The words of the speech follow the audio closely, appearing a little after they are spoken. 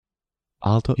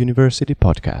Aalto University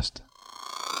podcast.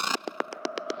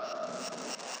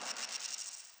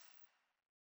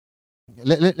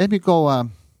 Let me go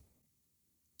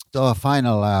to our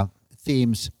final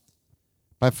themes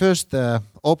by first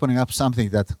opening up something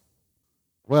that,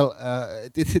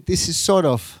 this is sort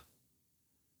of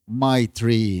my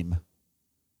dream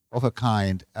of a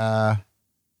kind,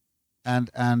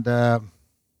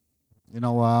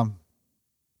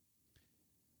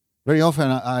 very often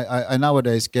I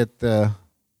nowadays get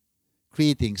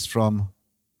greetings from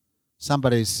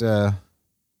somebody's here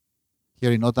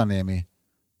in Otaniemi,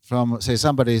 from say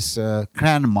somebody's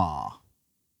grandma.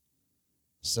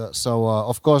 So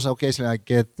of course occasionally I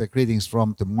get the greetings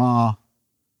from the ma.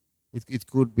 It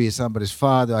could be somebody's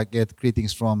father I get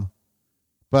greetings from,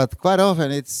 but quite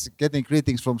often it's getting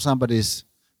greetings from somebody's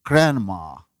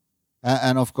grandma.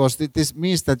 And of course this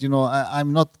means that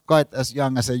I'm not quite as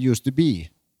young as I used to be.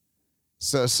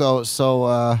 So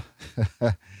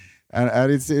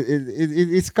and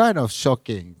it's kind of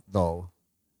shocking though.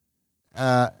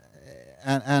 But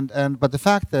the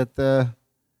fact that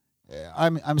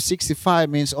I'm 65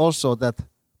 means also that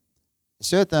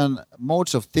certain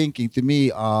modes of thinking to me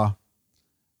are,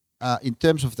 in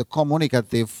terms of the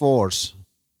communicative force,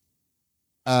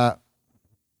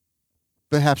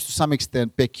 perhaps to some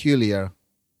extent peculiar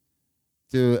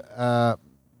to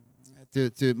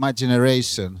my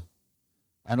generation,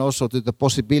 and also to the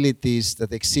possibilities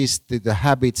that exist, to the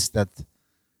habits that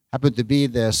happen to be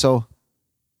there. So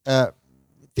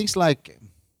things like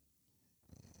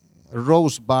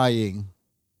rose buying,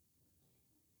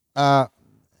 to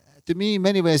me in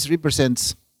many ways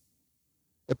represents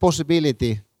a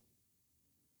possibility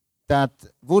that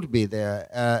would be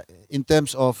there in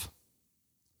terms of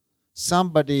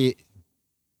somebody,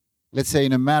 let's say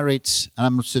in a marriage, and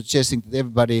I'm not suggesting that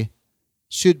everybody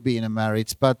should be in a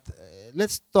marriage, but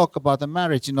let's talk about a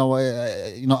marriage.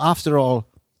 After all,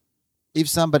 if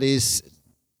somebody is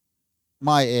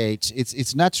my age,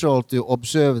 it's natural to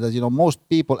observe that most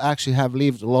people actually have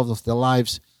lived a lot of their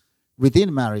lives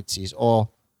within marriages or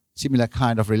similar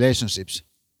kind of relationships,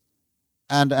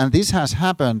 and this has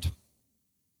happened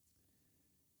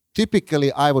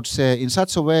typically, I would say, in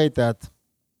such a way that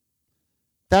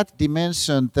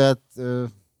dimension that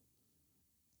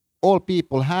all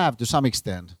people have to some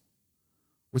extent,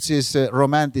 which is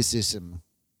romanticism,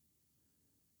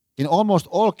 in almost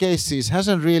all cases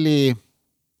hasn't really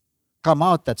come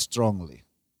out that strongly.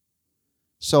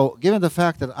 So given the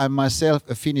fact that I'm myself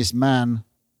a Finnish man,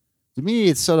 to me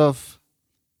it's sort of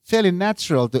fairly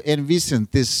natural to envision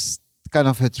this kind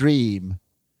of a dream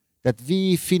that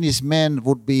we Finnish men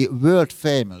would be world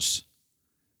famous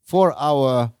for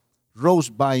our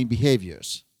rose-buying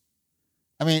behaviors.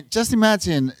 I mean, just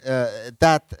imagine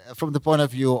that from the point of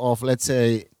view of, let's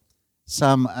say,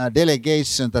 some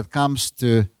delegation that comes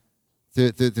to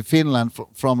Finland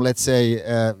from, let's say,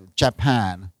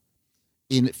 Japan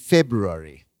in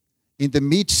February, in the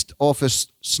midst of a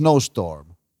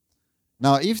snowstorm.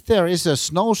 Now, if there is a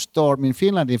snowstorm in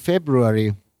Finland in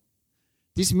February,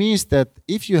 this means that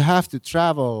if you have to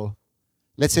travel,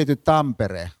 let's say, to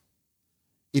Tampere,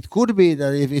 it could be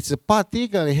that if it's a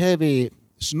particularly heavy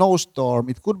snowstorm,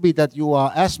 it could be that you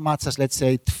are as much as, let's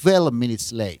say, 12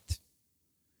 minutes late.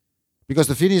 Because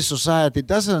the Finnish society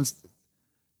doesn't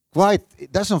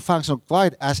function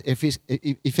quite as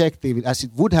effective as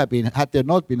it would have been had there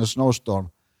not been a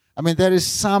snowstorm. I mean, there is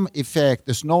some effect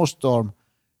the snowstorm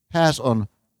has on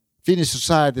Finnish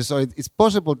society, so it's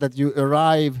possible that you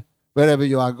arrive wherever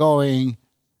you are going,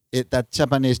 that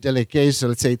Japanese delegation,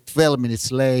 let's say 12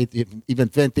 minutes late, even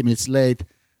 20 minutes late,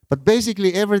 but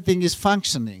basically everything is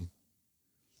functioning.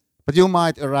 But you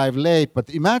might arrive late, but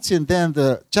imagine then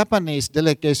the Japanese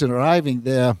delegation arriving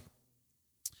there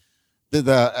to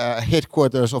the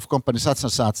headquarters of company such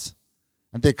and such,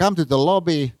 and they come to the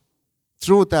lobby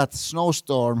through that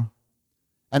snowstorm,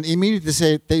 and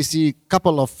immediately they see a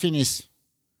couple of Finnish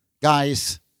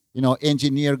guys,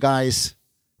 engineer guys,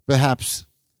 perhaps,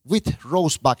 with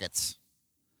rose buckets.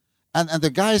 And the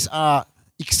guys are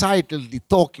excitedly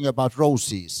talking about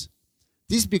roses.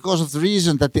 This because of the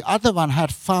reason that the other one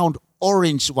had found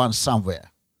orange ones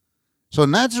somewhere. So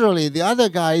naturally, the other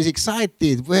guy is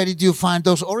excited. Where did you find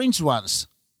those orange ones?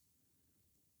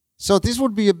 So this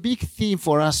would be a big theme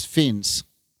for us Finns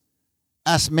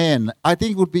as men. I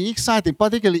think it would be exciting,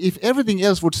 particularly if everything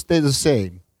else would stay the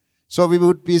same. So we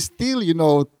would be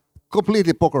still,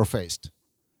 completely poker-faced.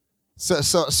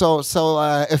 So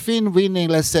a Finn winning,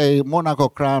 let's say, Monaco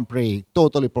Grand Prix,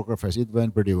 totally poker-faced. It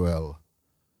went pretty well.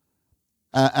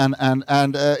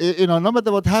 No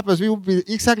matter what happens, we would be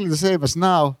exactly the same as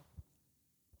now.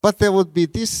 But there would be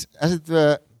this, as it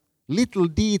were, little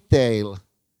detail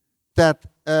that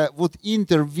would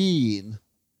intervene.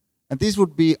 And this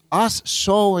would be us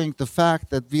showing the fact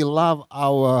that we love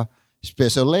our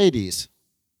special ladies.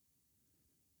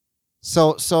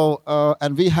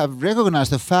 And we have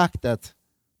recognized the fact that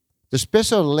the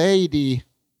special lady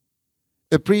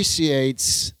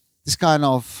appreciates this kind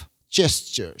of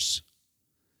gestures.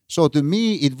 So to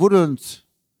me, it wouldn't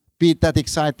be that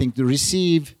exciting to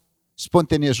receive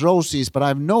spontaneous roses, but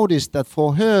I've noticed that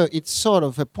for her, it's sort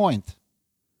of a point.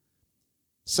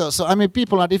 So I mean,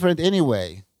 people are different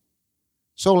anyway.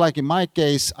 So like in my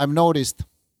case, I've noticed,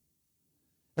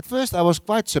 at first I was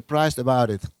quite surprised about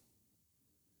it,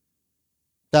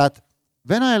 that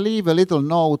when I leave a little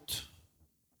note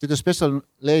to the special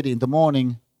lady in the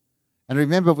morning, and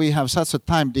remember we have such a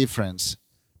time difference,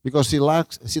 because she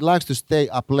likes to stay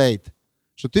up late.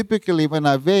 So typically when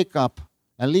I wake up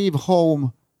and leave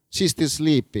home, she's still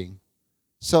sleeping.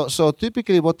 So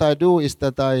typically what I do is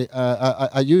that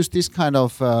I use this kind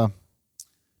of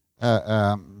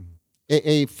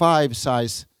A5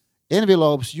 size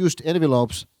envelopes, used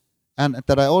envelopes, and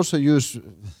that I also use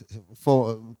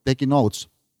for taking notes.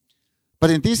 But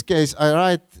in this case, I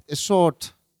write a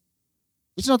short,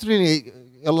 it's not really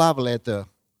a love letter.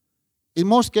 In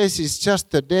most cases,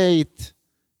 just a date,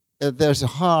 there's a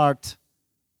heart,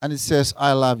 and it says,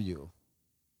 I love you,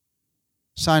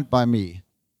 signed by me.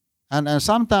 And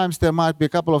sometimes there might be a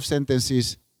couple of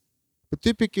sentences, but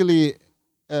typically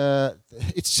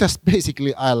it's just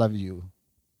basically, I love you.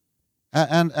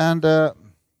 And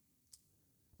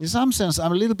in some sense,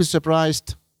 I'm a little bit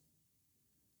surprised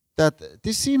that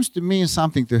this seems to mean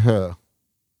something to her.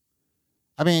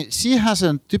 I mean, she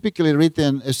hasn't typically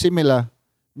written a similar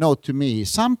note to me.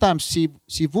 Sometimes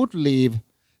she would leave,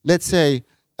 let's say,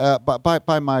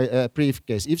 by my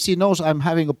briefcase. If she knows I'm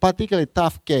having a particularly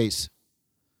tough case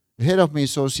ahead of me,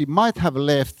 so she might have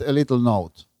left a little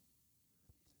note.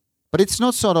 But it's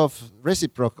not sort of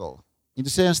reciprocal in the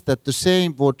sense that the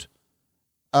same would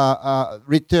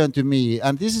return to me.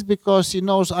 And this is because she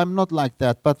knows I'm not like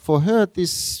that. But for her,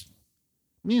 this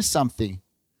means something.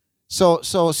 So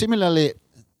similarly,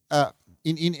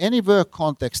 in any work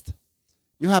context,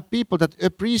 you have people that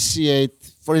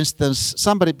appreciate, for instance,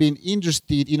 somebody being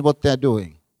interested in what they're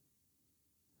doing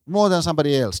more than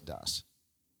somebody else does.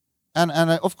 And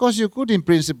of course, you could, in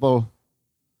principle,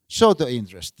 show the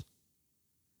interest.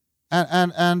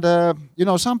 And you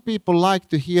know, some people like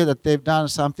to hear that they've done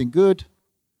something good.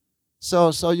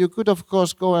 So you could, of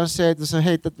course, go and say,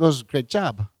 hey, that was a great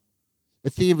job. A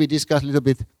theme we discussed a little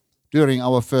bit during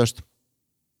our first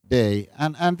day.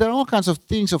 And there are all kinds of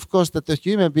things, of course, that the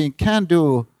human being can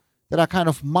do that are kind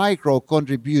of micro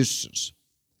contributions,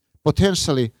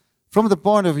 potentially, from the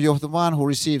point of view of the one who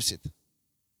receives it.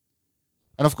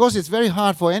 And of course, it's very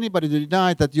hard for anybody to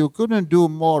deny that you couldn't do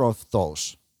more of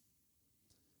those.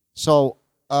 So,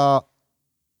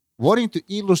 wanting to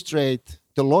illustrate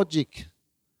the logic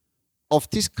of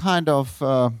this kind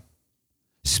of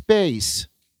space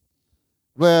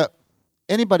where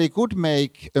anybody could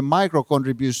make a micro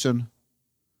contribution,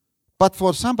 but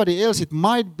for somebody else it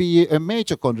might be a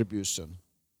major contribution.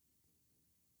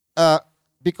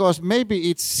 Because maybe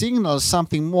it signals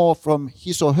something more from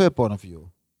his or her point of view.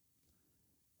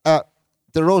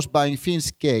 The rose buying Finns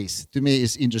case to me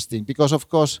is interesting because, of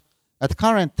course, at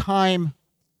current time,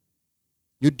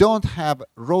 you don't have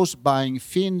rose buying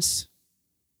Finns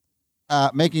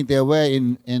making their way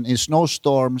in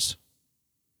snowstorms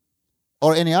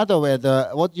or any other weather.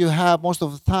 What you have most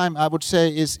of the time, I would say,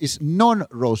 is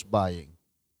non-rose buying.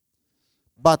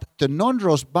 But the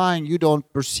non-rose buying you don't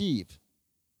perceive.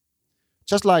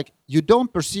 Just like you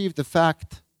don't perceive the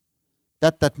fact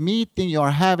that that meeting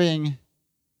you're having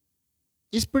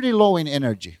is pretty low in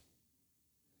energy.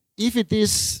 If it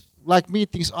is like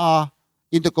meetings are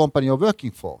in the company you're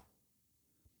working for.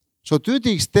 So to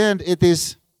the extent it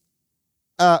is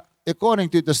according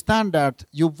to the standard,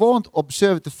 you won't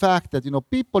observe the fact that, you know,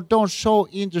 people don't show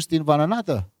interest in one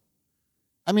another.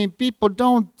 I mean, people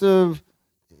don't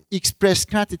express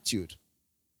gratitude.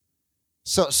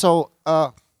 So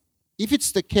if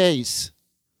it's the case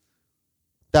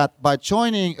that by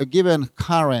joining a given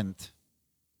current,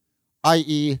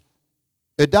 i.e.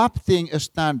 adopting a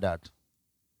standard,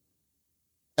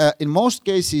 in most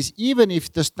cases, even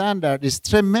if the standard is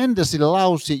tremendously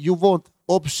lousy, you won't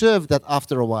observe that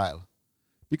after a while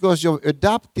because you've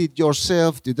adapted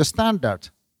yourself to the standard.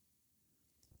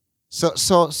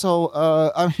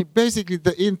 I mean, basically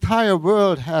the entire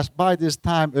world has by this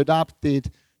time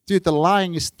adapted to the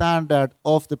lying standard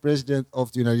of the President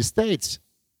of the United States.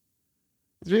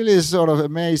 It really is sort of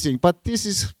amazing, but this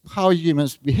is how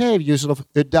humans behave. You sort of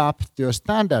adapt to a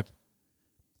standard.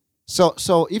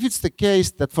 So if it's the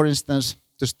case that, for instance,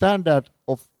 the standard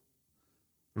of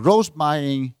rose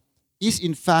buying is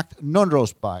in fact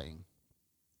non-rose buying,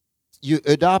 you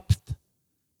adapt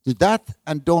to that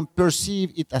and don't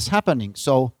perceive it as happening.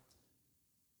 So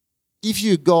if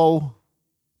you go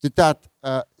to that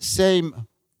same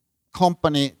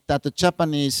company that the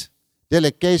Japanese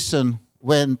delegation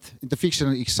went, in the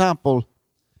fictional example,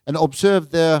 and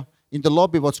observed there in the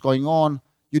lobby what's going on,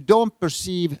 you don't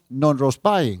perceive non-rose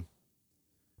buying.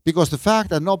 Because the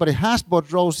fact that nobody has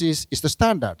bought roses is the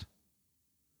standard.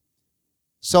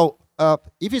 So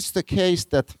if it's the case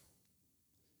that,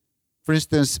 for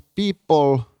instance,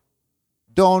 people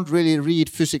don't really read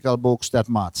physical books that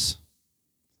much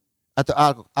at the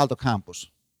Aalto campus,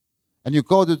 and you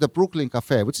go to the Brooklyn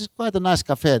Cafe, which is quite a nice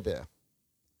cafe there,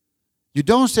 you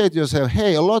don't say to yourself,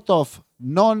 hey, a lot of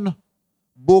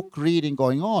non-book reading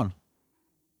going on.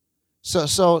 So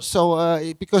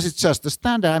because it's just the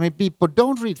standard. I mean, people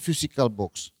don't read physical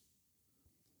books.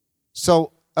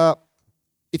 So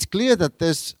it's clear that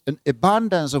there's an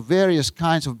abundance of various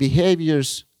kinds of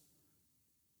behaviors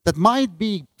that might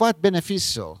be quite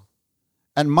beneficial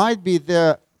and might be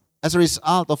there as a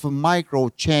result of a micro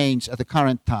change at the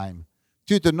current time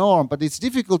to the norm. But it's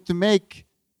difficult to make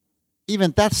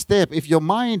even that step if your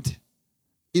mind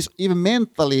is even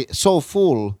mentally so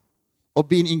full of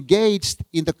being engaged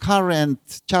in the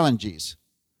current challenges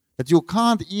that you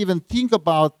can't even think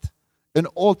about an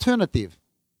alternative.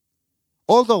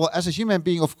 Although, as a human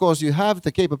being, of course, you have the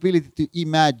capability to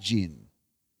imagine.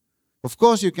 Of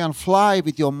course, you can fly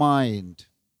with your mind.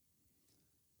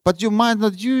 But you might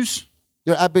not use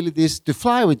your abilities to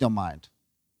fly with your mind.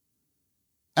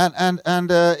 And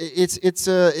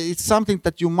it's something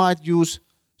that you might use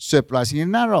surprisingly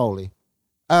narrowly.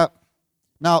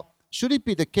 Now, should it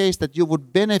be the case that you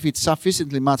would benefit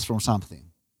sufficiently much from something?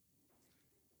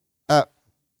 I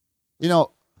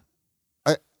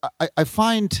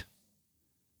find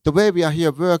the way we are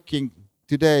here working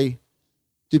today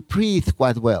to breathe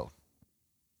quite well.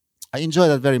 I enjoy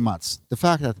that very much. The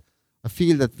fact that I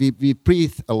feel that we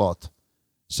breathe a lot.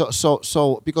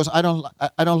 So because I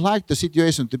don't like the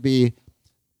situation to be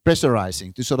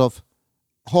pressurizing, to sort of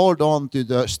hold on to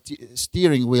the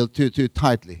steering wheel too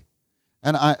tightly.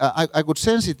 And I could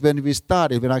sense it when we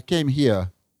started, when I came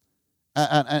here,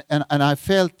 and I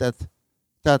felt that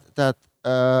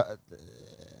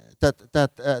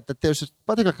there's a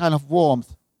particular kind of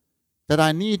warmth that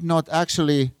I need not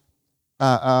actually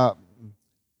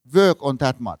work on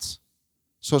that much.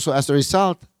 So as a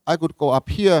result, I could go up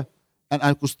here and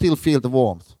I could still feel the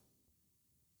warmth.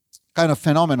 Kind of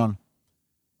phenomenon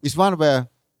is one where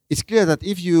it's clear that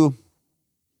if you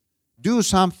do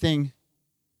something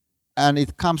and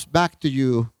it comes back to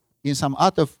you in some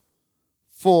other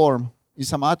form, in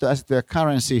some other asset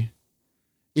currency,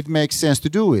 it makes sense to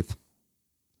do it.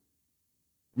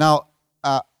 Now,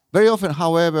 very often,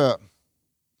 however,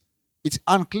 it's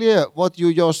unclear what you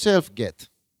yourself get.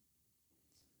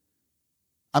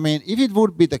 I mean, if it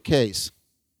would be the case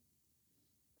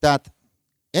that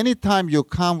anytime you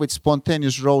come with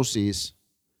spontaneous roses,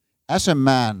 as a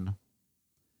man,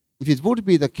 if it would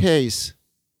be the case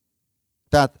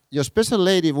that your special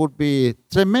lady would be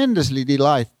tremendously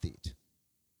delighted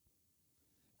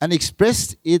and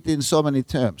expressed it in so many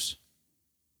terms,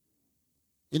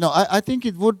 I think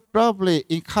it would probably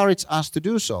encourage us to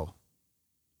do so.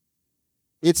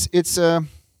 It's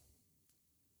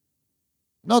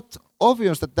not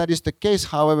obvious that is the case,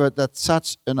 however, that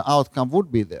such an outcome would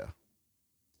be there.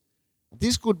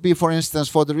 This could be, for instance,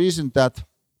 for the reason that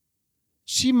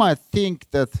she might think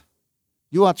that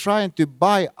you are trying to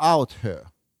buy out her.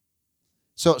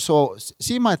 So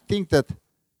she might think that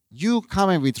you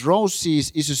coming with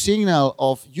roses is a signal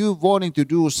of you wanting to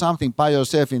do something by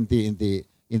yourself in the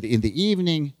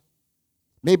evening,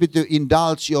 maybe to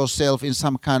indulge yourself in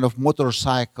some kind of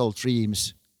motorcycle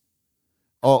dreams,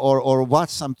 or watch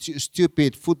some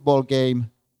stupid football game,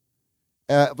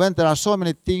 when there are so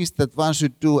many things that one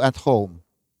should do at home.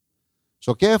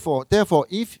 So therefore,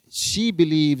 if she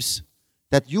believes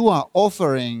that you are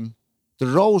offering the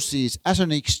roses as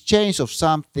an exchange of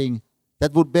something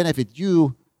that would benefit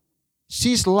you,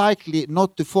 she's likely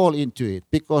not to fall into it,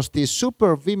 because these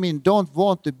super women don't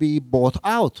want to be bought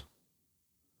out.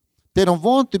 They don't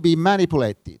want to be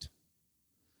manipulated.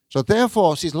 So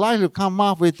therefore, she's likely to come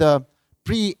up with a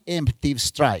preemptive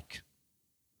strike.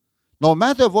 No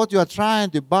matter what you are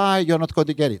trying to buy, you're not going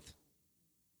to get it.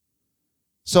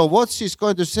 So what she's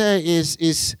going to say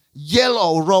is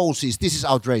yellow roses, this is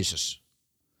outrageous.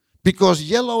 Because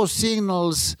yellow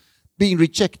signals being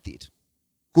rejected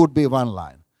could be one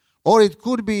line. Or it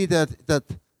could be that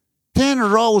 10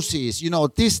 roses,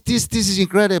 this is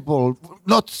incredible.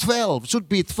 Not 12, should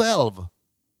be 12.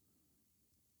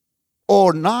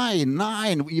 Or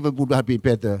 9 even would have been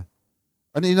better.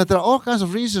 And there are all kinds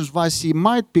of reasons why she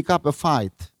might pick up a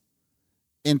fight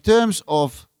in terms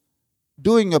of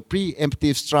doing a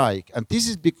preemptive strike. And this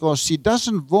is because she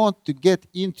doesn't want to get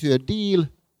into a deal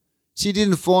she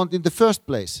didn't want in the first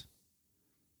place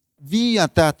via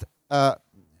that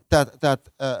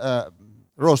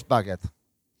rose bucket.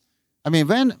 I mean,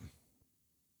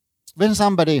 when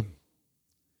somebody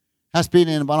has been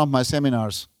in one of my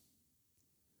seminars,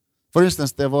 for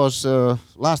instance, there was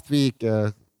last week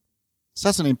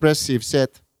such an impressive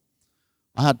set.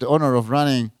 I had the honor of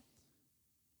running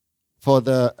for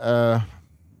the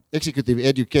executive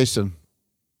education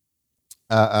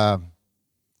of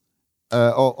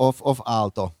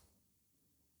Aalto.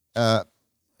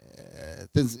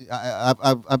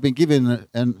 I've been given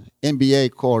an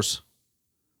MBA course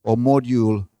or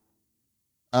module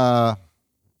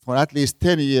for at least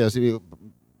 10 years.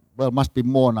 Well, must be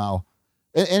more now.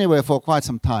 Anyway, for quite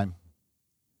some time.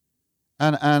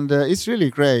 And it's really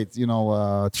great,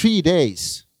 3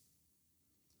 days.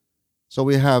 So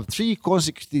we have 3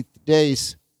 consecutive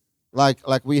days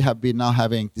like we have been now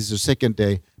having. This is the second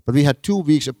day, but we had 2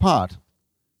 weeks apart.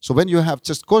 So when you have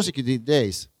just consecutive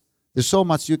days, there's so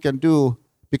much you can do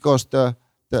because the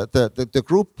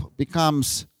group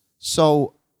becomes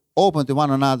so open to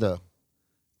one another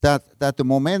that the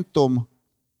momentum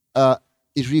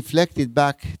is reflected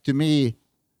back to me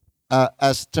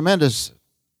as tremendous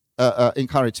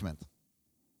encouragement.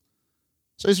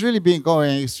 So it's really been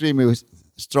going extremely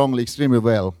strongly, extremely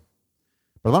well.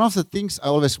 But one of the things I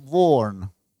always warn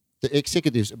the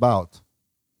executives about,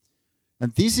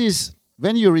 and this is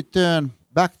when you return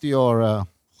back to your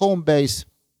home base,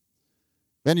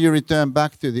 when you return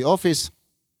back to the office,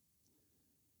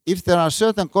 if there are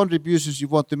certain contributions you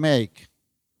want to make,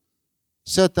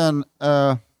 certain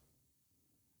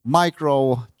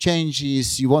micro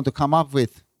changes you want to come up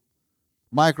with,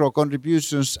 micro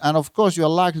contributions, and of course you are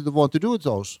likely to want to do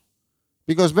those.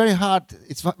 Because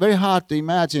it's very hard to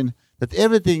imagine that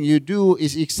everything you do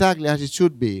is exactly as it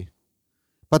should be.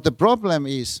 But the problem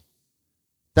is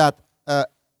that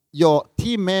your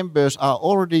team members are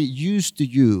already used to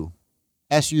you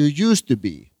as you used to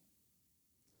be.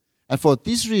 And for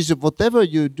this reason, whatever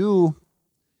you do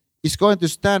is going to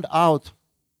stand out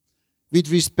with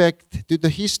respect to the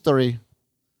history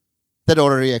that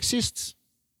already exists.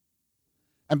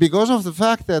 And because of the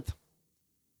fact that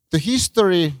the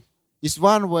history is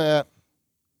one where,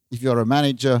 if you're a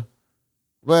manager,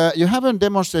 where you haven't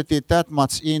demonstrated that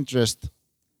much interest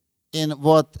in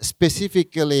what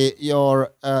specifically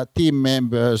your team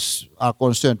members are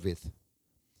concerned with.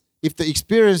 If the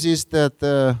experience is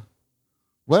that,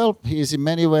 he is in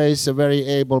many ways a very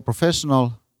able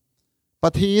professional,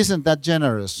 but he isn't that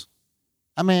generous.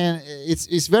 I mean,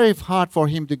 it's very hard for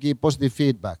him to give positive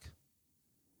feedback.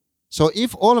 So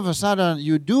if all of a sudden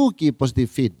you do give positive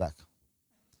feedback,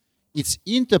 it's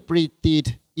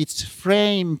interpreted, it's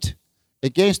framed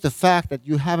against the fact that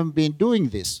you haven't been doing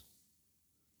this.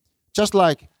 Just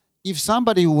like if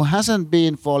somebody who hasn't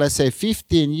been for, let's say,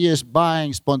 15 years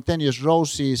buying spontaneous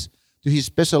roses to his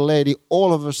special lady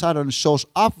all of a sudden shows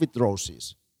up with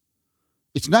roses.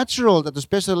 It's natural that the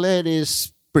special lady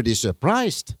is pretty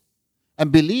surprised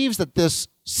and believes that there's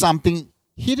something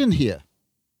hidden here.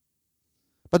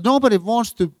 But nobody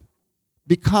wants to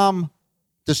become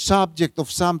the subject of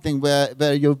something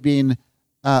where you've been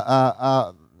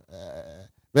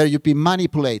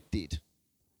manipulated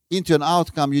into an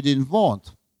outcome you didn't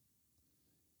want.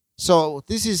 So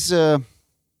this is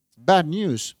bad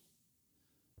news,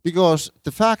 because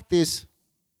the fact is,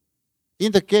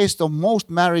 in the case of most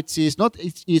marriages, not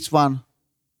each one,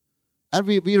 and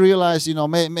we realize,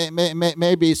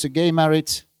 maybe it's a gay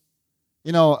marriage,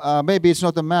 maybe it's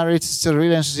not a marriage, it's a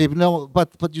relationship. No,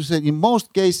 but you said in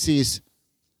most cases,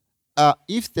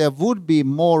 if there would be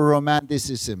more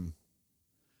romanticism,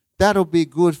 that would be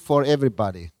good for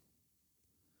everybody.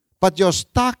 But you're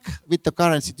stuck with the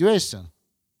current situation.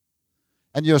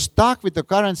 And you're stuck with the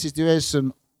current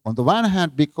situation on the one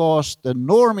hand because the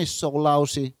norm is so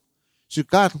lousy, so you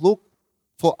can't look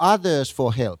for others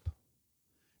for help.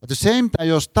 At the same time,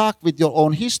 you're stuck with your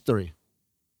own history.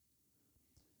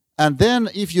 And then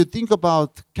if you think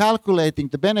about calculating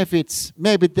the benefits,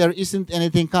 maybe there isn't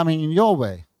anything coming in your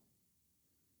way.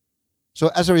 So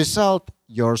as a result,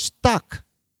 you're stuck.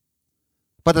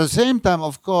 But at the same time,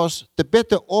 of course, the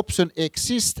better option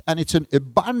exists, and it's an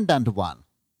abundant one.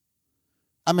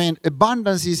 I mean,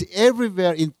 abundance is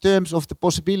everywhere in terms of the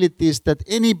possibilities that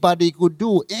anybody could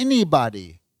do.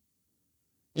 Anybody.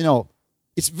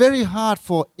 It's very hard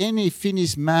for any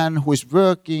Finnish man who is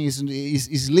working,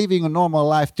 is living a normal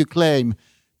life to claim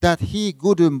that he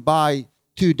couldn't buy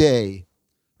today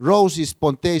roses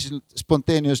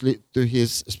spontaneously to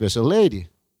his special lady.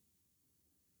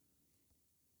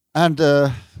 And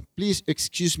please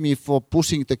excuse me for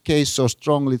pushing the case so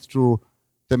strongly through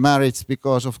the marriage,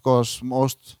 because of course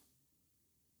most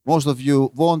of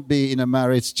you won't be in a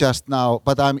marriage just now,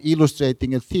 but I'm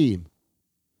illustrating a theme.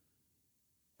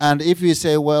 And if we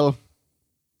say, well,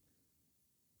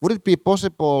 would it be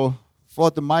possible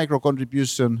for the micro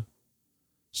contribution,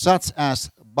 such as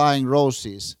buying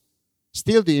roses,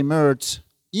 still to emerge,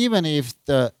 even if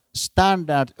the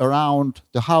standard around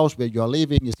the house where you are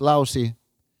living is lousy,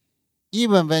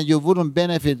 even when you wouldn't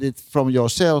benefit it from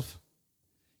yourself,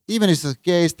 even if it's the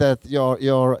case that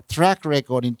your track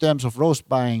record in terms of rose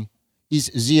buying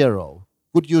is zero,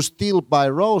 could you still buy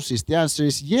roses? The answer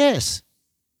is yes.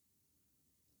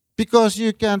 Because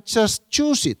you can just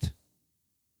choose it.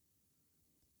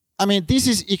 I mean, this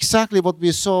is exactly what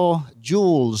we saw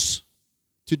Jules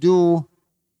to do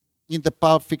in the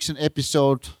Pulp Fiction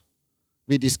episode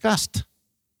we discussed.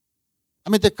 I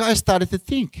mean, the guy started to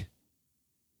think.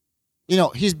 You know,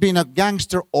 he's been a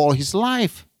gangster all his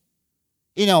life.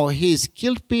 You know, he's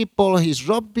killed people, he's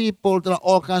robbed people, there are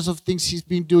all kinds of things he's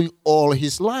been doing all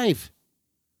his life.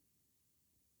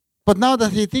 But now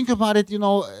that he thinks about it, you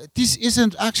know, this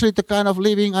isn't actually the kind of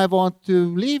living I want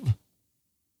to live.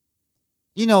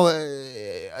 You know,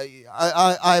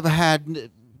 I've had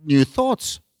new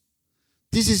thoughts.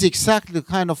 This is exactly the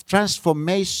kind of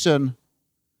transformation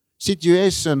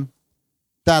situation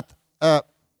that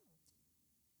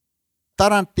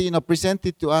Tarantino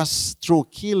presented to us through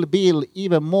Kill Bill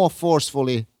even more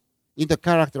forcefully in the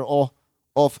character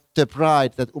of the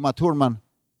bride that Uma Thurman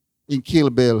in Kill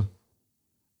Bill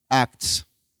acts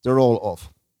the role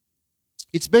of.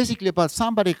 It's basically about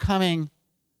somebody coming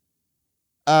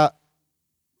to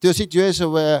a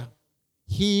situation where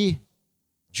he,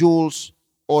 Jules,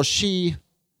 or she,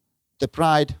 the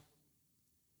bride,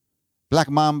 Black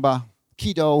Mamba,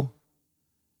 Kiddo,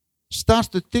 starts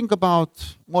to think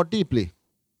about more deeply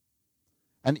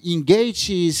and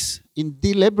engages in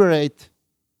deliberate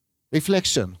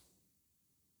reflection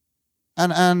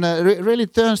and really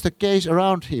turns the case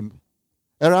around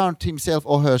himself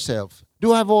or herself.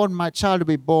 Do I want my child to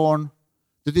be born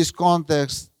to this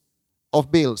context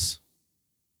of bills?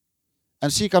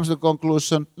 And she comes to the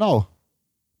conclusion, no.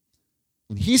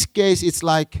 In his case, it's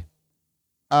like,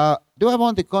 do I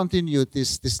want to continue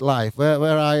this life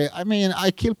where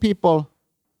I kill people?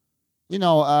 You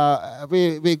know,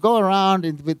 we go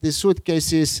around with these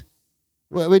suitcases.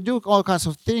 We do all kinds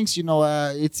of things. You know,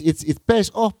 it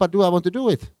pays off, but do I want to do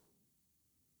it?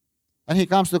 And he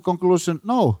comes to the conclusion,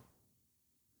 no.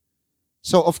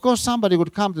 So of course somebody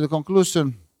would come to the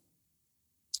conclusion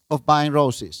of buying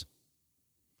roses.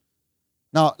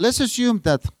 Now let's assume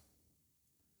that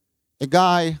a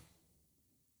guy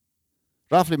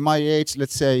roughly my age,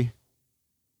 let's say,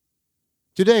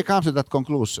 today comes to that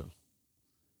conclusion.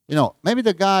 You know, maybe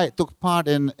the guy took part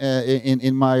in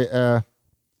my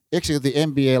executive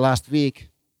MBA last week,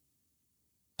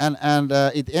 and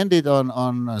it ended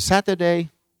on Saturday.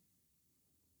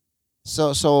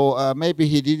 So maybe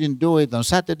he didn't do it on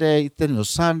Saturday, then it was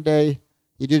Sunday,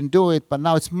 he didn't do it, but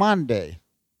now it's Monday.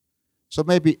 So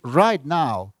maybe right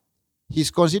now,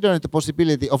 he's considering the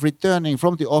possibility of returning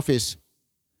from the office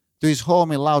to his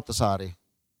home in Lauttasaari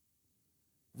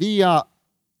via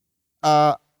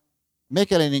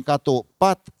Mekelinin katu,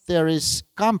 but there is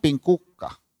Kampin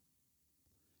Kukka.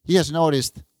 He has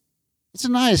noticed it's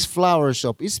a nice flower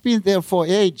shop. It's been there for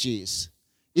ages.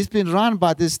 It's been run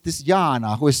by this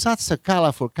Jaana, who is such a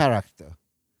colorful character.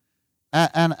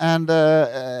 And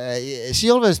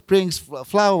she always brings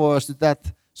flowers to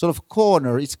that sort of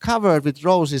corner. It's covered with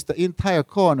roses, the entire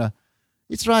corner.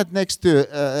 It's right next to,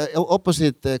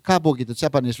 opposite Kabuki, the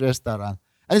Japanese restaurant.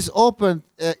 And it's open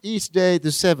each day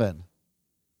to 7.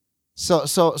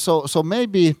 So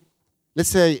maybe, let's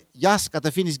say, Jaska,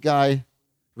 the Finnish guy,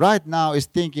 right now is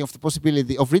thinking of the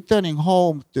possibility of returning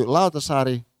home to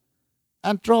Lauttasaari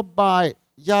and drop by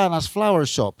Jaana's flower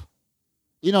shop,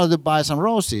 you know, to buy some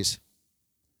roses.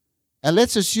 And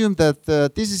let's assume that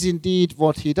this is indeed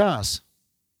what he does.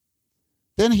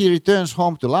 Then he returns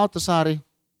home to Lauttasaari.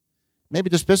 Maybe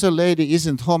the special lady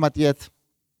isn't home yet,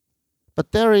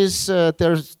 but there is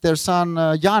their son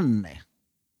Janne.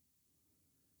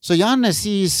 So Janne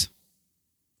sees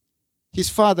his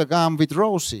father come with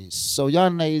roses. So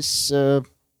Janne is a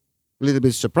little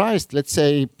bit surprised. Let's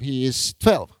say he is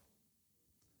 12.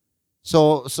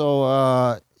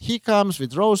 So he comes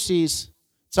with roses,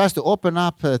 tries to open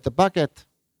up the bucket,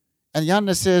 And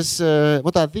Janne says,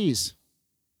 what are these?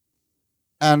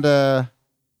 And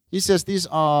he says, these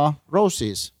are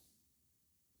roses.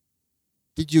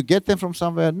 Did you get them from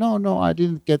somewhere? No, I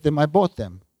didn't get them. I bought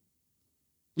them.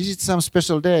 Is it some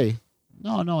special day?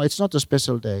 No, it's not a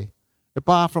special day.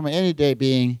 Apart from any day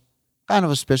being kind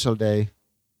of a special day.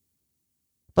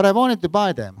 But I wanted to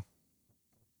buy them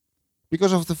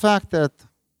because of the fact that,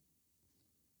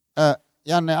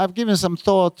 Janne, I've given some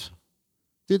thought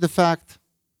to the fact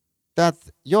that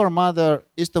your mother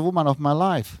is the woman of my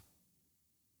life.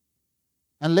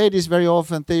 And ladies, very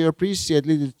often, they appreciate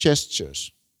little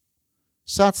gestures,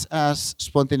 such as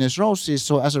spontaneous roses.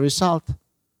 So as a result,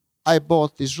 I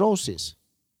bought these roses.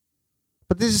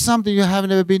 But this is something you have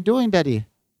never been doing, Daddy.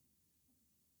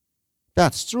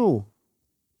 That's true.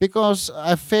 Because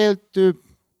I failed to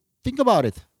think about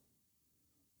it.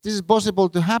 This is possible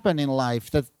to happen in life,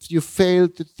 that you fail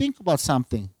to think about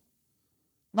something.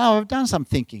 Now I've done some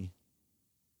thinking.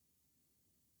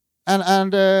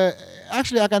 And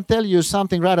actually I can tell you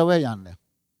something right away, Janne.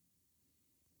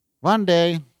 One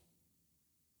day,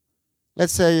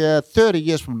 let's say 30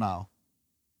 years from now,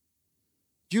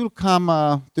 you'll come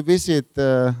to visit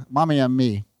Mommy and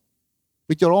me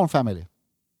with your own family.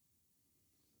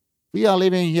 We are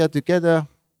living here together,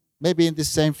 maybe in the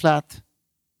same flat,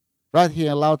 right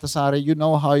here in Lauttasaari. You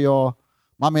know how your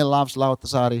mommy loves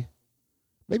Lauttasaari.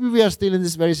 Maybe we are still in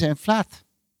this very same flat.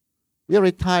 We are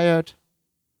retired.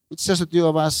 It's just the two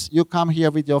of us. You come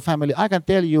here with your family. I can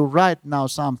tell you right now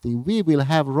something. We will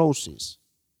have roses.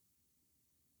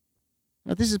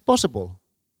 Now, this is possible.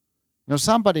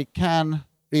 Somebody can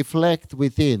reflect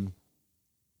within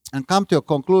and come to a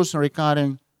conclusion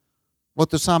regarding what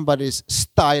to somebody's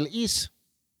style is.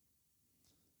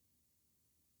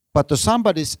 But to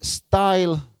somebody's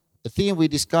style, the theme we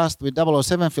discussed with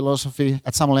 007 philosophy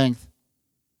at some length,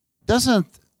 doesn't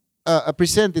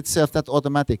present itself that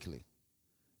automatically.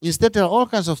 Instead, there are all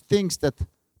kinds of things that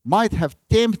might have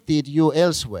tempted you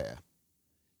elsewhere.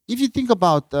 If you think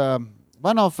about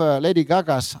one of Lady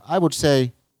Gaga's, I would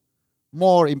say,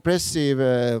 more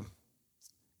impressive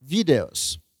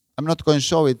videos, I'm not going to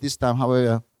show it this time,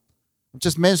 however, I'm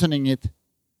just mentioning it,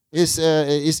 is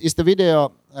the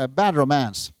video Bad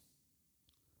Romance.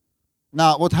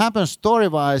 Now, what happens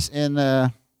story-wise in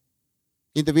the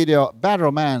video Bad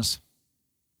Romance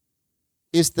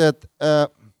is that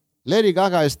Lady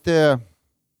Gaga is there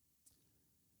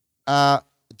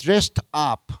dressed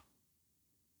up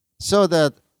so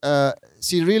that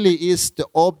she really is the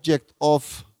object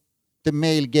of the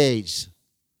male gaze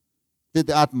to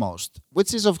the utmost,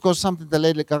 which is, of course, something that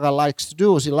Lady Gaga likes to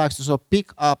do. She likes to sort of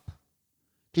pick up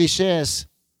cliches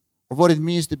of what it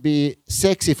means to be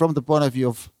sexy from the point of view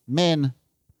of men,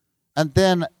 and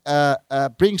then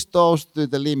brings those to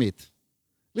the limit.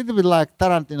 A little bit like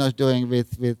Tarantino is doing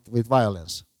with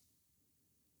violence.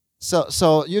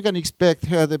 So you can expect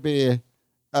her to be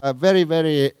very,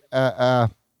 very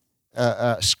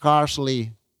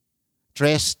scarcely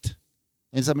dressed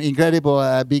in some incredible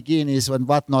bikinis and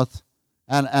whatnot,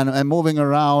 and moving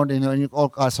around in all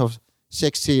kinds of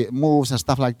sexy moves and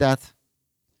stuff like that.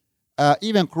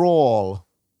 Even crawl.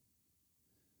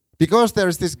 Because there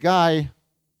is this guy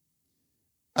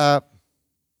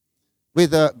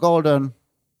with a golden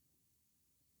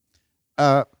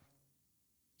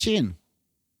chin.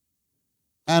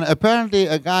 And apparently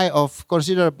a guy of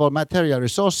considerable material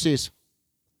resources.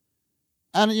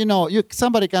 And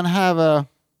somebody can have a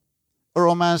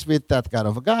romance with that kind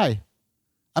of a guy.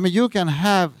 I mean, you can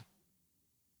have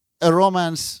a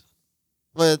romance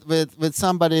with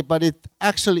somebody, but it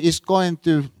actually is going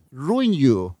to ruin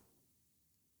you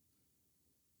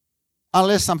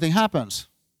unless something happens.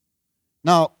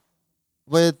 Now,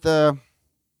 with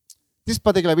this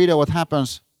particular video, what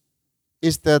happens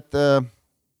is that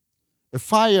a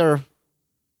fire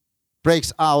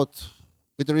breaks out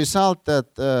with the result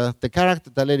that the character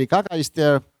that Lady Gaga is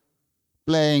there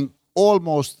playing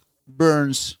almost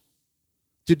burns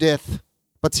to death,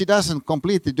 but she doesn't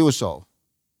completely do so.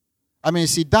 I mean,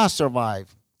 she does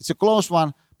survive. It's a close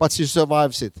one, but she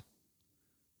survives it.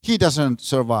 He doesn't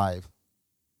survive.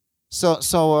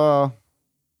 So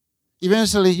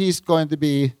eventually he's going to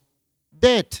be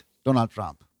dead, Donald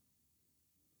Trump.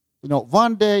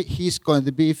 One day he's going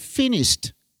to be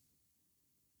finished.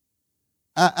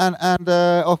 And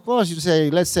of course, you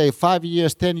say, let's say 5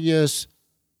 years, 10 years,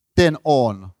 then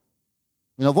on.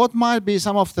 What might be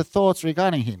some of the thoughts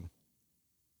regarding him?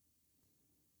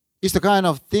 Is the kind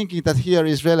of thinking that here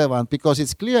is relevant, because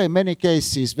it's clear in many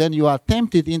cases when you are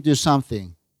tempted into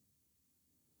something,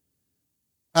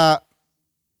 that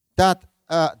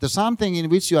the something in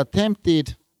which you are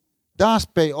tempted does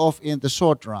pay off in the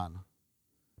short run.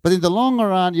 But in the longer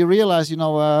run, you realize,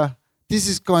 this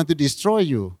is going to destroy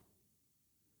you.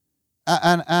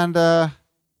 And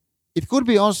it could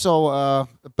be also a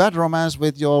bad romance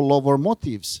with your lower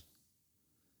motives.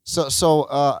 So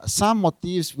some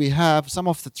motives we have, some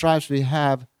of the tribes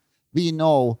we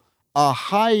know are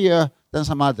higher than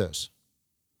some others.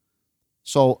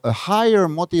 So a higher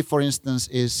motive, for instance,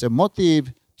 is a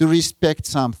motive to respect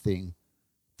something,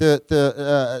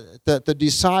 the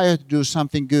desire to do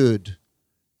something good,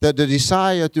 the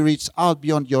desire to reach out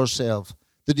beyond yourself,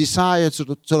 the desire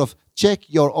to sort of check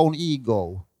your own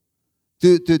ego,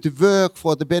 to work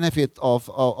for the benefit of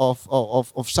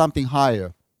something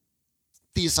higher.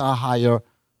 These are higher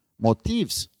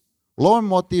motives. Lower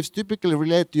motives typically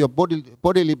relate to your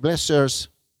bodily pleasures,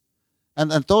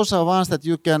 and those are ones that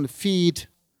you can feed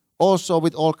also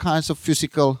with all kinds of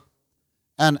physical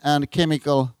and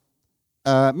chemical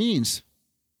means.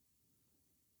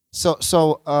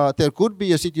 So there could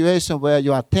be a situation where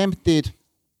you are tempted,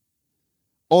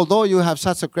 although you have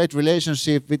such a great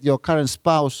relationship with your current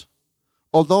spouse,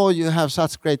 although you have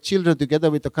such great children together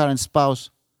with the current spouse,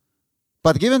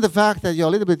 but given the fact that you're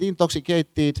a little bit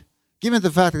intoxicated, given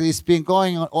the fact that it's been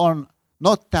going on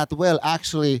not that well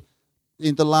actually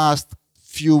in the last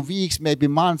few weeks, maybe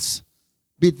months,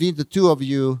 between the two of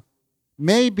you,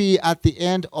 maybe at the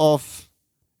end of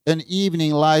an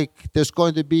evening, like there's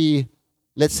going to be,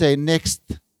 let's say, next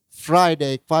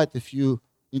Friday, in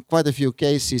quite a few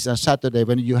cases, and Saturday,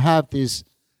 when you have these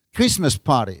Christmas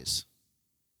parties,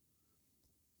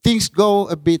 things go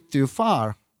a bit too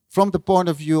far from the point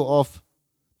of view of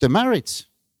the marriage.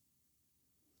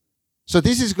 So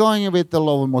this is going with the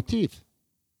lower motive.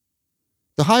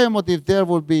 The higher motive there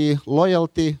would be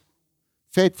loyalty,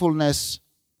 faithfulness,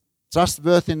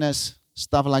 trustworthiness,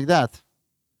 stuff like that.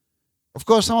 Of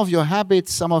course, some of your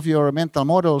habits, some of your mental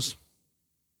models,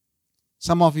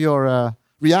 some of your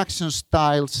reaction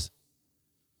styles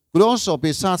could also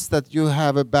be such that you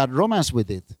have a bad romance with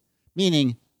it.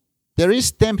 Meaning, there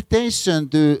is temptation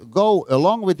to go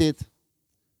along with it,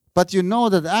 but you know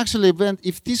that actually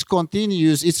if this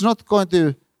continues, it's not going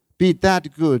to be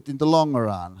that good in the longer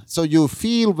run. So you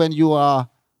feel when you are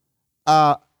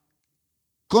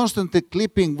constantly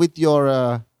clipping with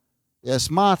your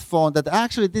smartphone that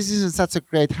actually this isn't such a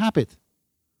great habit.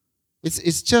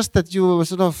 It's just that you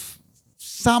sort of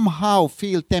somehow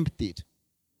feel tempted.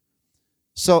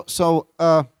 So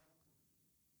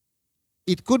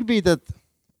it could be that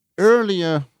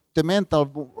earlier the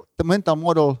mental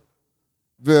model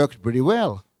worked pretty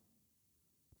well.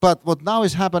 But what now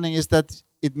is happening is that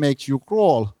it makes you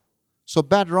crawl. So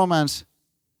bad romance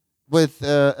with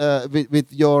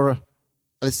your,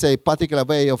 let's say, particular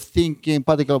way of thinking,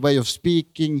 particular way of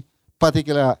speaking,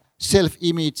 particular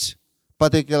self-image,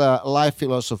 particular life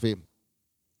philosophy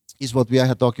is what we are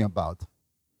here talking about.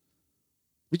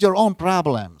 With your own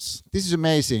problems. This is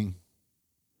amazing.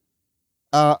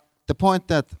 The point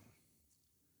that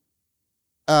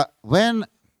when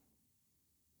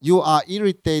you are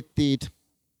irritated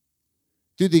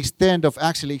to the extent of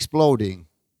actually exploding,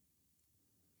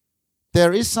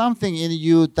 there is something in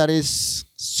you that is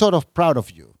sort of proud of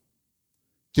you,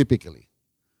 typically.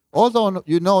 Although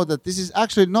you know that this is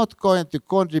actually not going to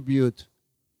contribute,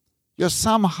 you're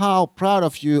somehow proud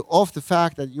of you, of the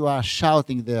fact that you are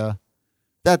shouting there,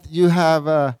 that you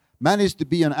have managed to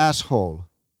be an asshole.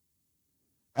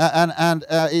 And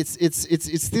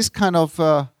it's this kind of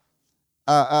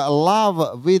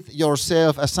love with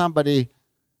yourself as somebody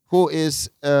who is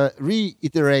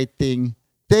reiterating,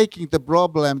 taking the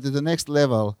problem to the next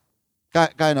level,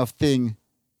 kind of thing.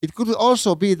 It could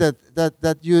also be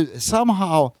that you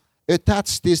somehow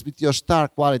attach this with your star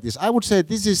qualities. I would say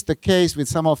this is the case with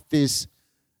some of these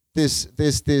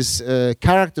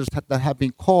characters that have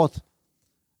been caught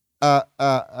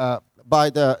by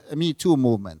the Me Too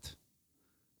movement.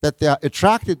 That they are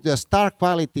attracted to their star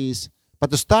qualities,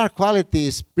 but the star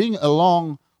qualities bring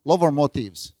along lower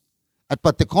motives.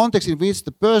 But the context in which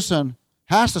the person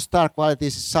has the star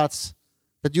qualities is such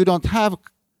that you don't have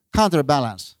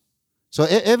counterbalance. So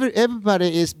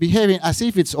everybody is behaving as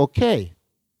if it's okay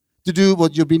to do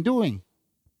what you've been doing.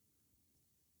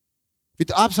 With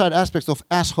the upside aspects of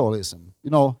assholism,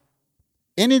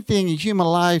 anything in human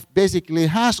life basically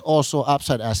has also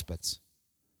upside aspects.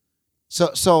 So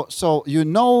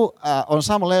on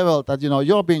some level that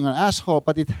you're being an asshole,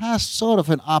 but it has sort of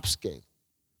an upscale.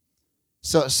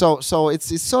 So it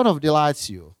sort of delights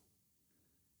you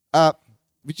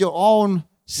with your own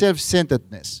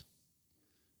self-centeredness.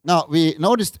 Now we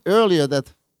noticed earlier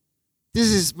that this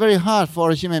is very hard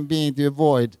for a human being to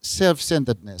avoid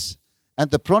self-centeredness,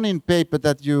 and the Pronin paper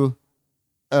that you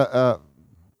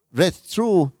read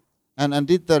through and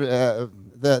did the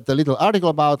little article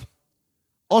about,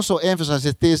 also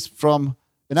emphasizes this from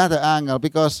another angle,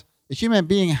 because a human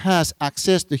being has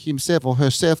access to himself or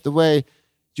herself the way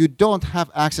you don't have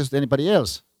access to anybody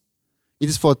else. It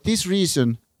is for this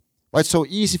reason why it's so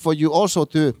easy for you also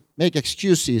to make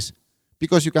excuses,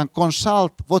 because you can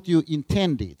consult what you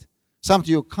intended,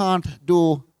 something you can't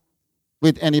do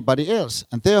with anybody else.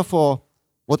 And therefore,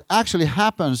 what actually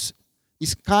happens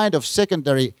is kind of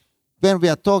secondary when we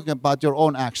are talking about your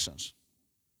own actions.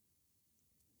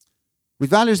 With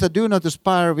values that do not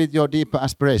aspire with your deeper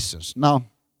aspirations. Now,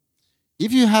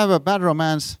 if you have a bad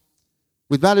romance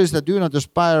with values that do not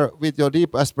aspire with your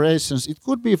deep aspirations, it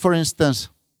could be, for instance,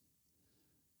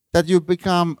 that you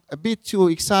become a bit too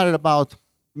excited about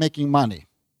making money.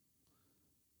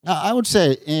 Now, I would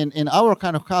say in our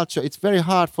kind of culture, it's very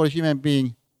hard for a human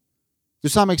being, to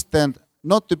some extent,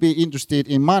 not to be interested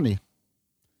in money,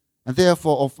 and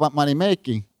therefore of money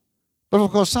making. But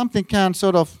of course, something can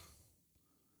sort of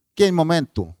gain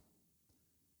momentum.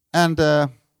 And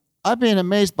I've been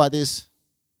amazed by this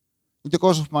in the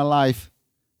course of my life.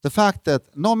 The fact that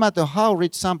no matter how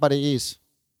rich somebody is,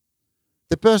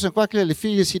 the person quite clearly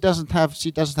feels she doesn't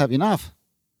have enough.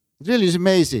 It really is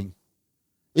amazing.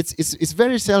 It's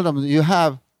very seldom you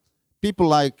have people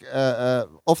like,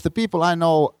 of the people I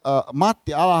know,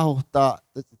 Matti Alahuhta,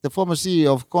 the former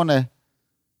CEO of KONE,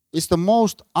 is the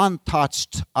most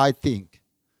untouched, I think,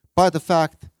 by the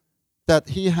fact that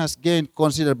he has gained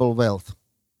considerable wealth.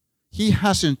 He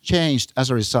hasn't changed as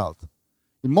a result.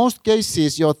 In most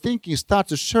cases, your thinking starts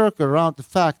to circle around the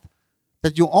fact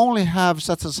that you only have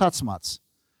such and such much,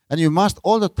 and you must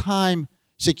all the time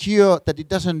secure that it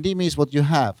doesn't diminish what you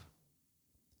have,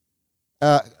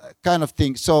 kind of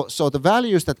thing. So the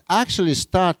values that actually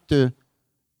start to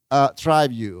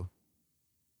drive you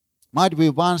might be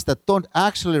ones that don't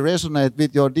actually resonate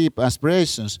with your deep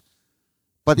aspirations.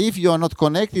 But if you are not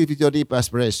connected with your deep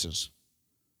aspirations,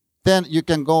 then you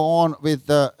can go on with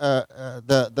the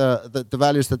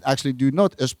values that actually do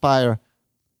not aspire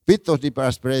with those deeper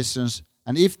aspirations.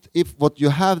 And if what you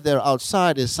have there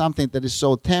outside is something that is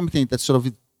so tempting that sort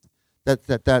of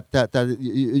that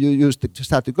you use to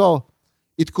start to go,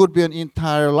 it could be an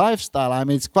entire lifestyle. I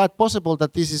mean, it's quite possible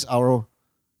that this is our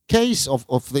case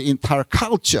of the entire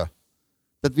culture,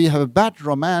 that we have a bad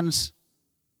romance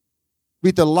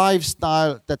with a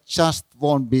lifestyle that just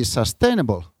won't be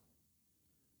sustainable.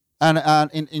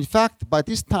 And in fact, by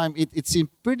this time, it seemed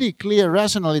pretty clear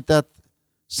rationally that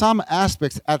some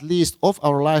aspects, at least, of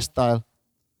our lifestyle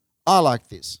are like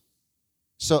this.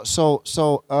 So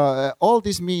all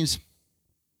this means,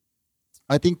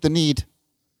 I think, the need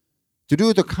to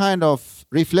do the kind of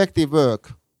reflective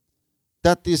work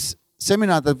that this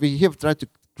seminar that we have tried to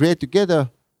create together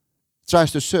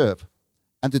tries to serve.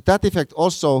 And to that effect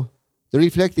also, the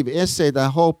reflective essay that I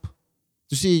hope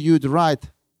to see you to write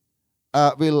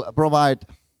will provide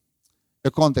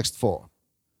a context for.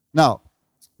 Now,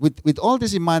 with all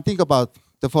this in mind, think about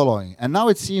the following. And now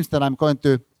it seems that I'm going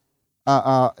to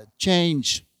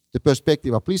change the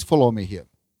perspective. Please follow me here.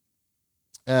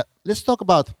 Let's talk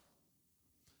about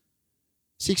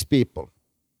 6 people.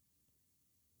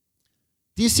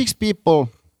 These 6 people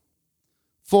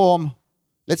form,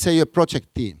 let's say, a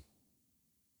project team.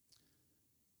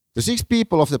 The 6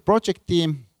 people of the project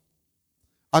team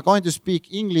are going to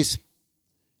speak English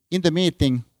in the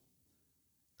meeting,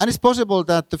 and it's possible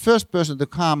that the first person to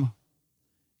come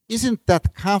isn't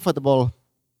that comfortable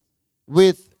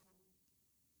with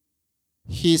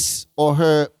his or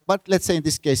her, but let's say in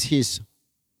this case his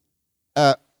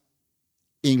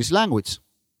English language.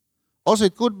 Also,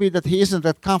 it could be that he isn't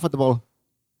that comfortable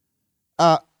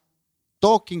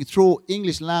talking through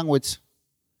English language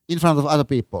in front of other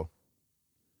people.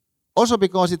 Also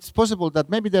because it's possible that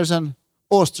maybe there's an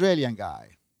Australian guy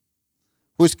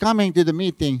who is coming to the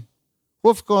meeting, who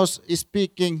of course is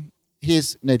speaking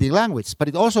his native language. But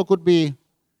it also could be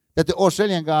that the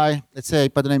Australian guy, let's say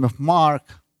by the name of Mark,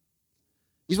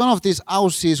 is one of these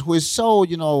Aussies who is so,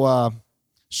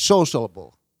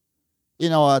 sociable,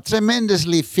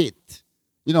 tremendously fit,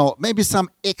 maybe some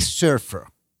ex-surfer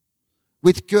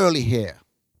with curly hair,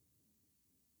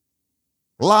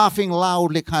 laughing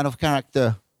loudly kind of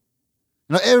character.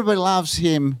 Everybody loves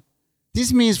him.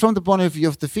 This means, from the point of view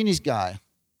of the Finnish guy,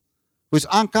 who is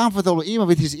uncomfortable even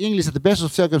with his English at the best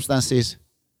of circumstances,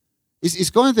 is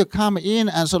going to come in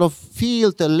and sort of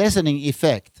feel the lessening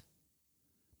effect,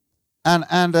 and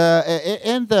end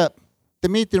the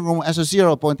meeting room as a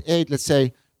 0.8, let's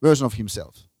say, version of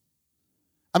himself.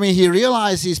 I mean, he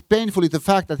realizes painfully the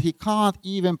fact that he can't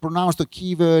even pronounce the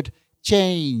keyword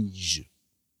change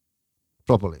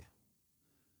properly.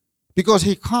 because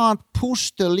he can't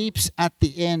push the lips at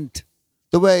the end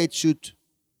the way it should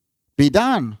be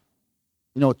done.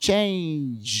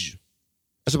 Change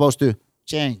as opposed to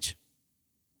change.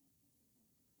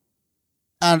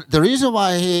 And the reason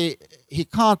why he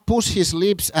can't push his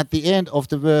lips at the end of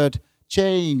the word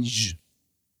change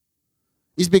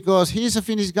is because he's a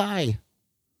Finnish guy.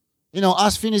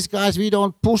 Us Finnish guys, we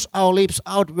don't push our lips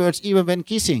outwards even when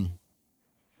kissing.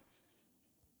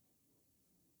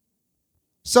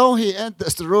 So he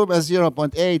enters the room at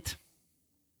 0.8.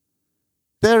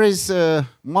 There is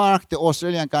Mark, the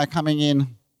Australian guy, coming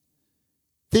in,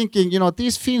 thinking,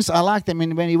 these Finns, I like them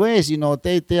in many ways.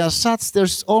 They are such,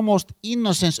 there's almost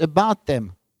innocence about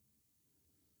them.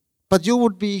 But you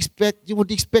would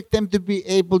expect them to be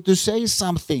able to say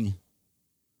something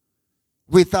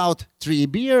without 3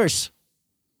 beers.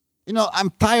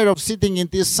 I'm tired of sitting in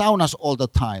these saunas all the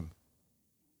time.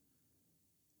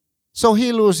 So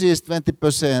he loses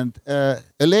 20%.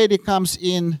 A lady comes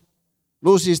in,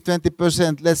 loses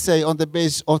 20%, let's say, on the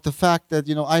basis of the fact that,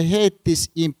 I hate this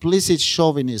implicit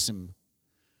chauvinism.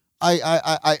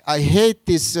 I hate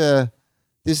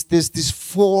this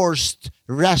forced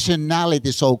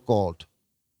rationality, so-called.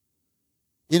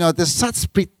 There's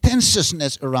such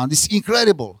pretentiousness around. It's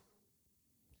incredible.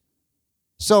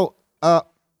 So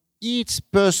each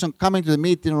person coming to the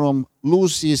meeting room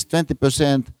loses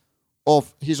 20%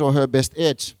 of his or her best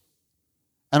edge.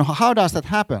 And how does that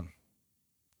happen?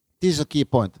 This is a key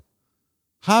point.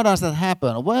 How does that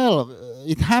happen? Well,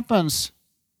 it happens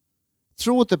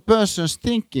through the person's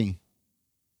thinking.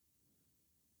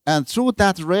 And through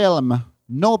that realm,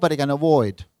 nobody can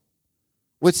avoid,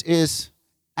 which is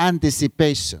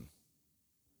anticipation.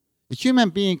 A human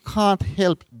being can't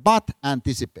help but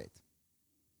anticipate.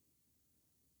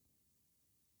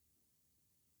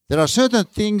 There are certain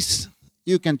things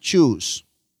you can choose.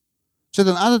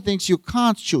 Certain other things you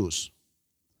can't choose.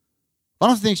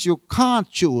 One of the things you can't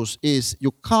choose is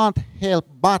you can't help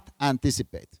but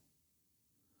anticipate.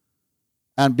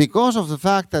 And because of the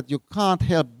fact that you can't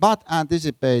help but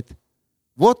anticipate,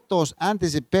 what those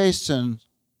anticipations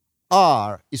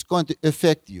are is going to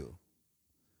affect you.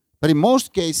 But in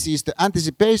most cases, the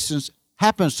anticipations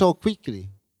happen so quickly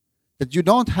that you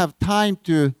don't have time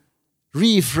to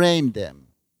reframe them.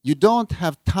 You don't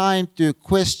have time to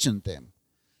question them.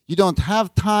 You don't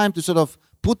have time to sort of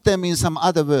put them in some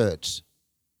other words.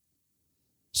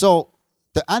 So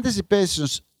the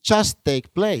anticipations just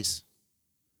take place.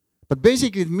 But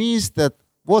basically it means that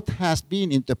what has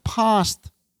been in the past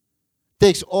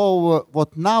takes over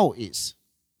what now is.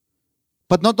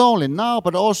 But not only now,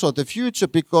 but also the future,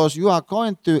 because you are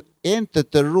going to enter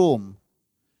the room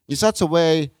in such a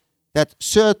way that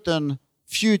certain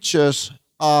futures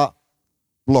are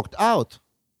blocked out.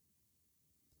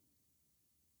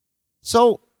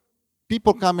 So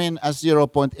people come in as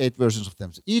 0.8 versions of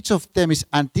them. Each of them is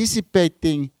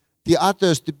anticipating the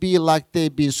others to be like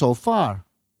they've been so far.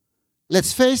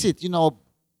 Let's face it,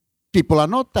 people are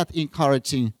not that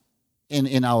encouraging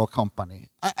in our company.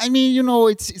 I mean,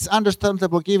 it's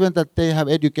understandable given that they have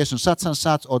education such and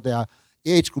such, or their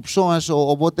age group so and so,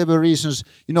 or whatever reasons.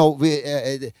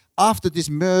 After this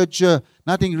merger,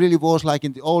 nothing really was like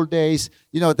in the old days.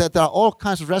 That there are all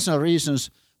kinds of rational reasons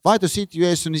why the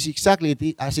situation is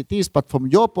exactly as it is. But from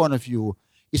your point of view,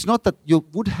 it's not that you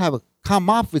would have come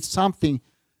up with something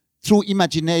through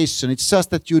imagination. It's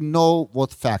just that you know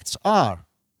what facts are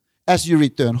as you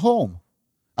return home.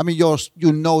 I mean,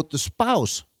 you know the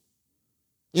spouse.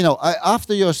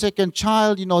 After your second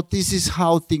child, this is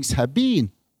how things have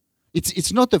been.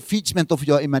 It's not a figment of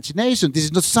your imagination. This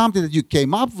is not something that you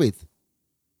came up with.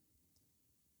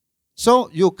 So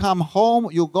you come home,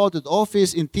 you go to the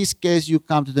office. In this case, you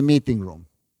come to the meeting room.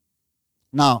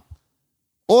 Now,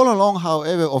 all along,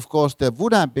 however, of course, there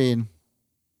would have been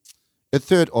a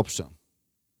third option.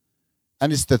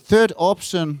 And it's the third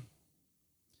option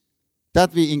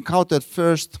that we encountered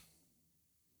first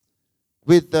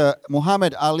with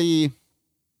Muhammad Ali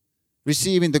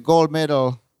receiving the gold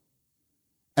medal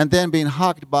and then being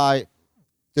hugged by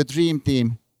the Dream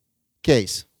Team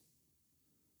case.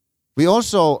 We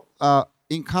also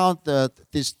encountered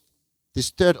this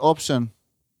third option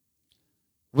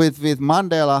with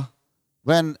Mandela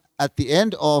when at the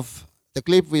end of the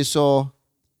clip we saw,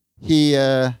 he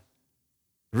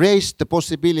raised the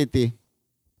possibility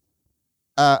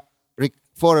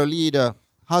for a leader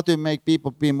how to make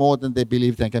people be more than they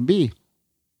believe they can be.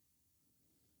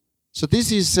 So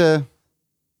this is the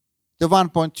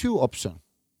 1.2 option.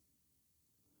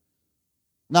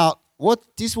 Now, what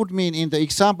this would mean in the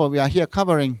example we are here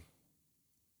covering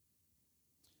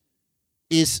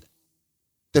is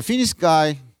the Finnish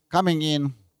guy coming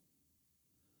in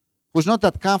who's not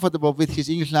that comfortable with his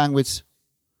English language,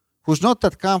 who's not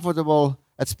that comfortable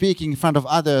at speaking in front of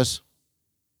others,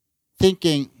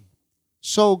 thinking,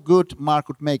 so good Mark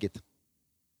could make it.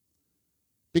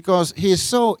 Because he is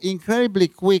so incredibly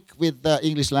quick with the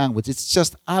English language. It's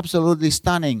just absolutely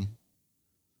stunning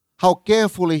how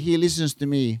carefully he listens to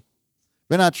me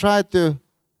when I try to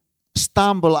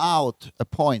stumble out a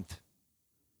point.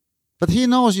 But he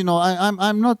knows,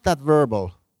 I'm not that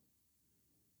verbal.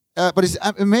 But it's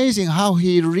amazing how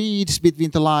he reads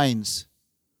between the lines,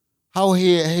 how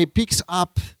he picks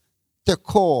up the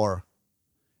core,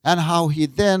 and how he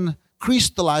then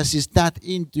crystallizes that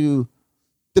into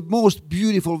the most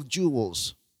beautiful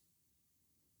jewels.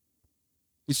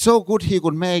 It's so good he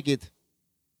could make it,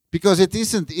 because it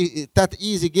isn't that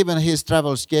easy given his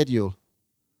travel schedule.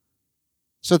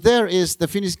 So there is the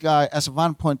Finnish guy as a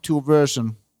 1.2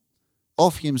 version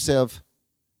of himself.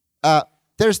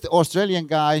 There's the Australian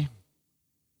guy,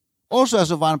 also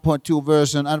as a 1.2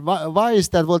 version. And why is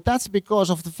that? Well, that's because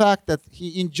of the fact that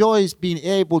he enjoys being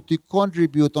able to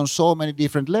contribute on so many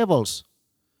different levels.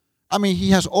 I mean,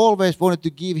 he has always wanted to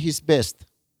give his best.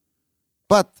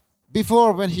 But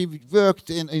before, when he worked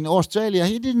in Australia,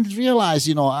 he didn't realize,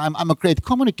 I'm a great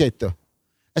communicator.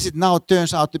 As it now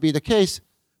turns out to be the case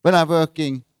when I'm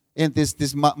working in this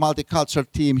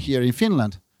multicultural team here in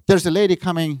Finland. There's a lady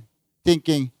coming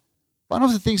thinking, one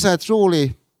of the things I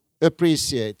truly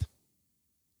appreciate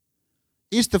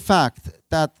is the fact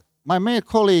that my male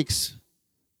colleagues,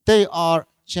 they are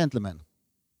gentlemen.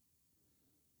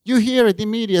 You hear it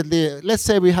immediately. Let's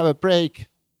say we have a break.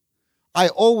 I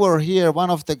overhear one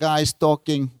of the guys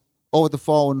talking over the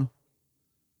phone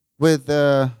with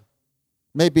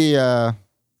maybe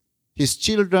his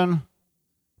children,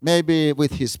 maybe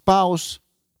with his spouse,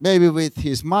 maybe with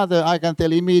his mother. I can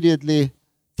tell immediately,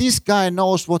 this guy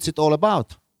knows what's it all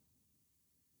about.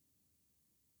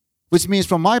 Which means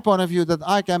from my point of view that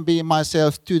I can be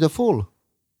myself to the full.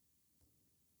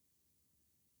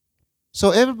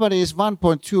 So everybody is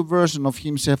 1.2 version of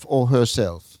himself or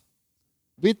herself,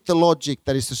 with the logic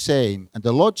that is the same. And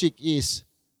the logic is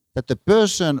that the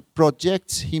person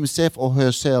projects himself or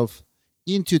herself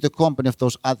into the company of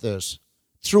those others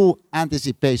through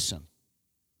anticipation.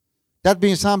 That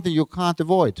being something you can't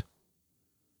avoid.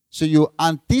 So you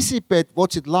anticipate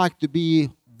what's it like to be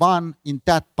one in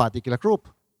that particular group.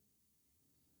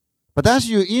 But as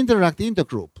you interact in the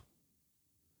group,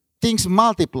 things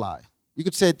multiply. You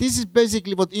could say this is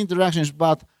basically what interaction is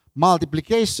about,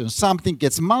 multiplication. Something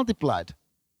gets multiplied.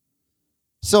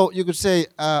 So you could say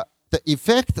the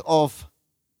effect of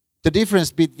the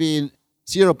difference between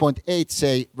 0.8,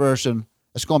 say, version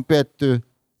as compared to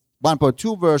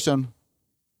 1.2 version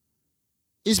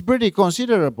is pretty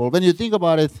considerable when you think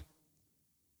about it,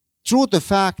 through the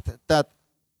fact that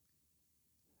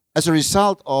as a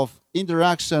result of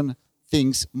interaction,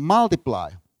 things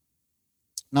multiply.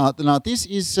 Now this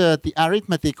is the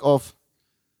arithmetic of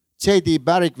J.D.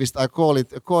 Bergqvist, I call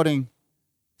it, according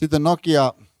to the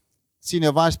Nokia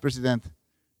senior vice president,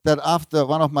 that after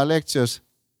one of my lectures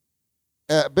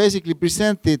basically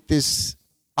presented this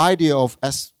idea of,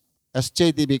 as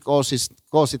J.D.B. calls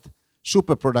it,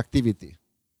 super productivity.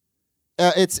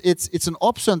 It's an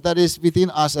option that is within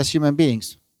us as human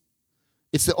beings.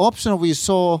 It's the option we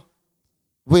saw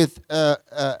with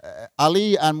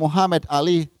Ali and Muhammad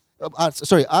Ali,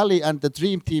 Ali and the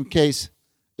Dream Team case.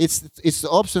 It's the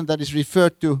option that is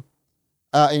referred to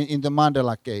in the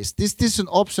Mandela case. This is an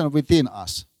option within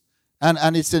us,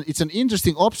 and it's an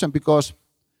interesting option because,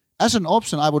 as an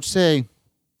option, I would say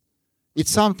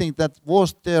it's something that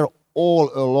was there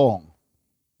all along.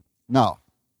 Now,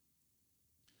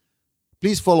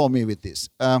 please follow me with this.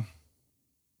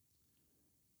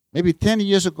 Maybe 10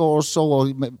 years ago or so,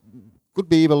 or could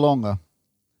be even longer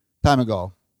time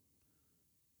ago,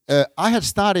 I had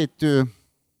started to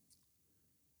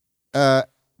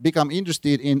become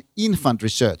interested in infant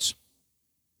research.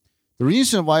 The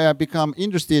reason why I became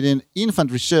interested in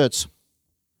infant research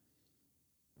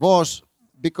was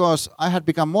because I had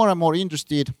become more and more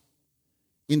interested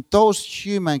in those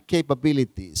human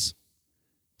capabilities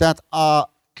that are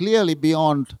clearly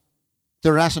beyond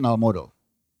the rational model.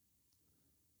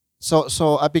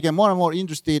 So I became more and more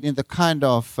interested in the kind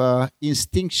of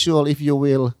instinctual, if you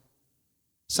will,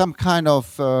 some kind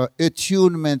of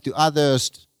attunement to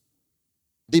others'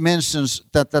 dimensions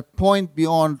that point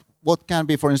beyond what can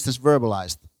be, for instance,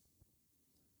 verbalized.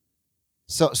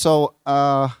 So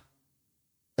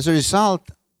as a result,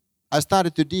 I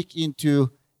started to dig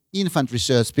into infant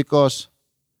research because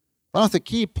one of the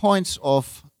key points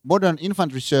of modern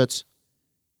infant research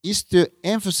is to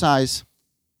emphasize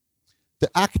the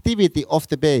activity of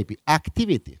the baby.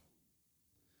 Activity.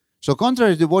 So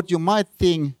contrary to what you might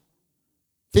think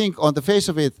on the face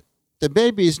of it, the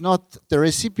baby is not the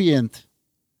recipient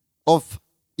of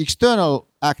external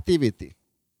activity.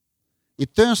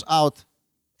 It turns out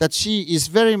that she is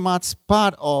very much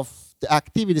part of the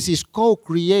activity. She is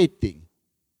co-creating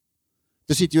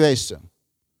the situation.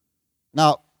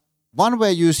 Now, one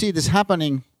way you see this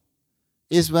happening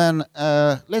is when,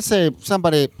 let's say,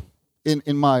 somebody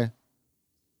in my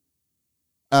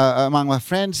among my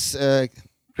friends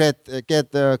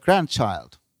get a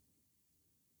grandchild,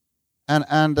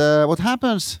 and what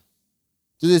happens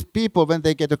to these people when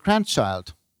they get a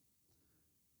grandchild,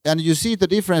 and you see the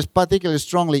difference particularly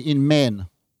strongly in men,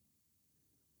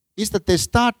 is that they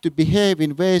start to behave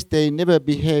in ways they never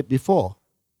behaved before.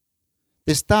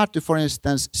 They start to, for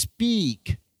instance,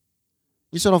 speak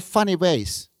in sort of funny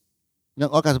ways. You know,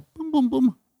 all kinds of boom, boom,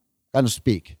 boom, kind of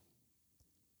speak.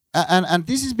 And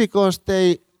this is because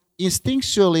they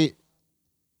instinctually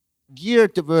gear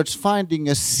towards finding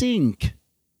a sync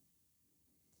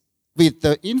with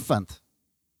the infant.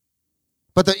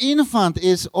 But the infant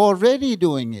is already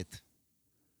doing it.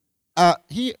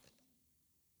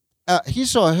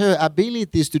 His or her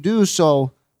abilities to do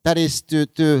so, that is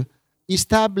to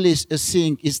establish a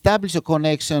sync, establish a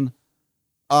connection,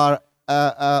 are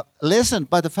lessened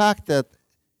by the fact that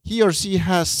he or she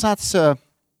has such a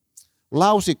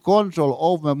lousy control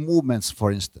over movements,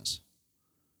 for instance.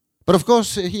 But of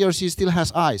course, he or she still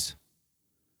has eyes.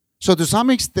 So to some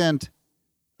extent,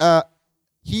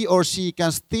 he or she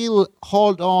can still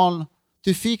hold on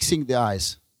to fixing the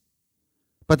eyes.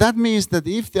 But that means that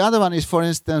if the other one is, for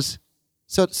instance,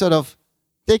 sort of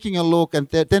taking a look and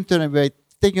then turning away,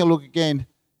 taking a look again,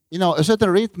 you know, a certain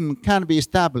rhythm can be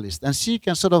established, and she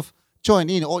can sort of join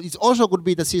in. Or it also could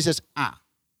be that she says, ah.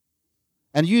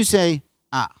 And you say,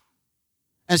 ah.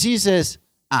 And she says,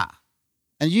 ah.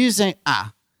 And you say,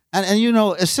 ah. And you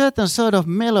know, a certain sort of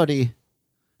melody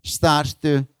starts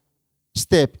to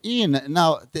step in.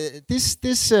 Now, this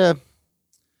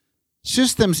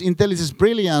systems intelligence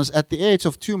brilliance at the age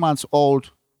of 2 months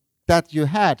old that you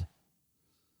had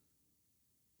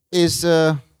is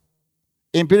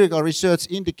empirical research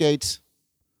indicates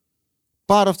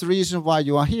part of the reason why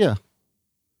you are here.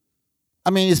 I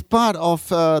mean, it's part of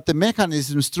the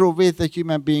mechanisms through which the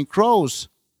human being grows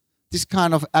this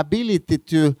kind of ability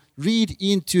to read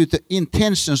into the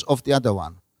intentions of the other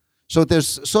one. So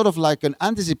there's sort of like an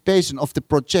anticipation of the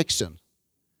projection.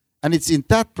 And it's in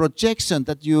that projection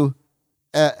that you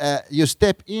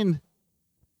step in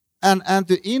and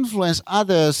to influence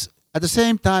others at the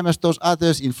same time as those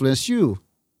others influence you.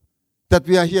 That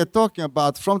we are here talking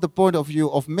about from the point of view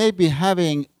of maybe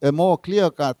having a more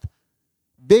clear-cut,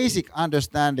 basic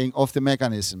understanding of the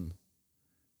mechanism.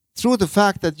 Through the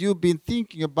fact that you've been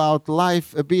thinking about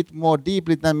life a bit more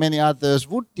deeply than many others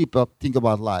would think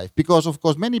about life. Because, of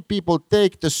course, many people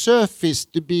take the surface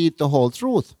to be the whole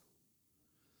truth.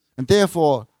 And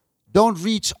therefore, don't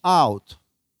reach out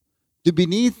to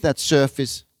beneath that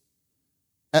surface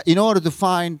in order to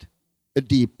find a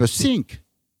deeper sink.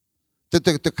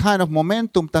 The kind of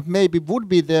momentum that maybe would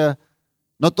be there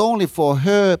not only for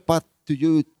her, but to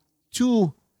you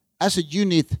too as a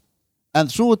unit, and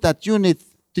through that unit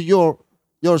to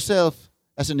yourself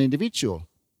as an individual.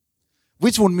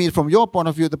 Which would mean, from your point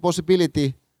of view, the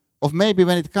possibility of maybe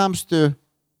when it comes to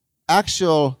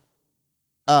actual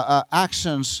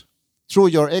actions through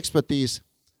your expertise,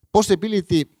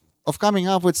 possibility of coming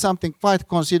up with something quite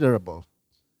considerable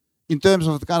in terms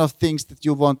of the kind of things that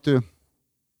you want to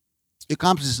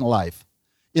accomplish in life,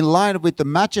 in line with the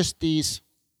majesties,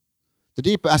 the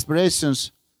deep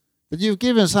aspirations that you've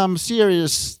given some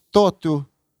serious thought to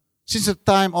since the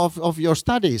time of your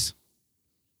studies.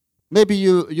 Maybe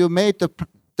you made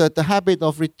the habit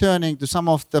of returning to some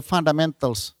of the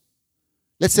fundamentals.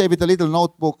 Let's say with a little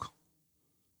notebook,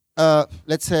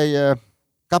 let's say a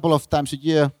couple of times a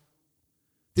year.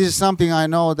 This is something I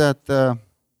know that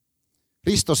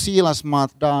Risto Siilasmaa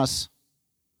does,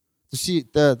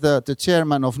 the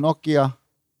chairman of Nokia,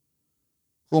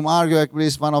 whom arguably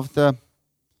is one of the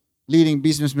leading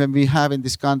businessmen we have in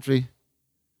this country,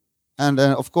 and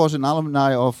of course an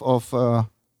alumni of well,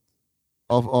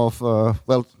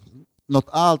 not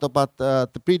Aalto, but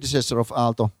the predecessor of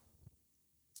Aalto.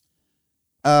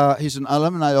 He's an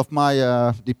alumni of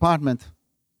my department.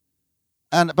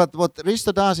 But what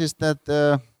Risto does is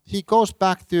that he goes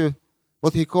back to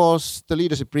what he calls the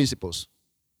leadership principles.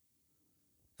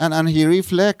 And he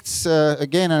reflects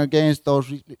again and again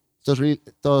those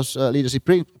leadership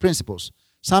principles.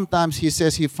 Sometimes he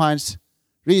says he finds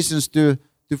reasons to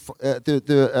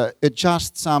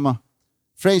adjust some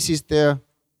phrases there,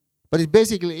 but it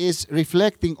basically is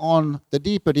reflecting on the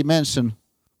deeper dimension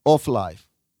of life.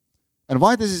 And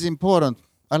why this is important,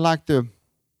 I'd like to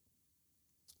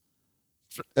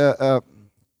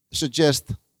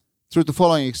suggest through the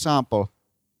following example,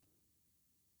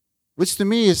 which to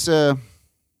me is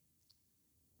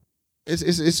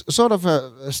sort of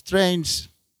a strange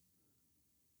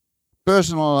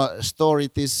personal story.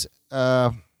 This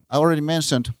I already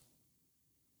mentioned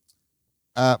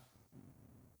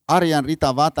Arjan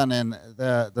Rita Vatanen,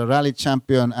 the rally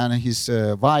champion, and his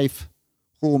wife,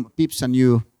 whom Pipsa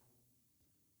knew.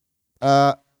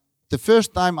 The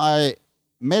first time I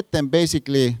met them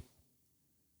basically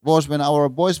was when our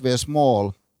boys were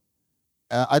small.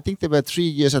 I think they were 3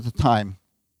 years at the time.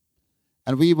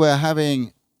 And we were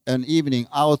having an evening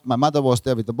out. My mother was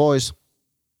there with the boys.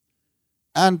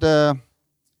 And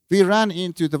we ran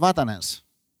into the Vatanens.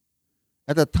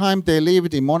 At the time they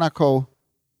lived in Monaco,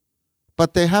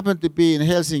 but they happened to be in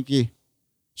Helsinki.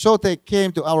 So they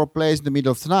came to our place in the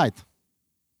middle of the night.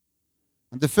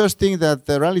 And the first thing that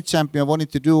the rally champion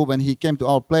wanted to do when he came to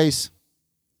our place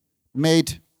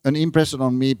made an impression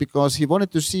on me, because he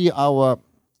wanted to see our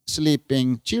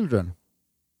sleeping children.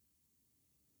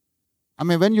 I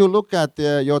mean, when you look at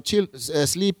your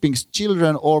sleeping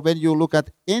children, or when you look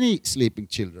at any sleeping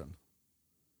children,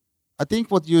 I think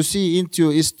what you see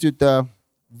into is to the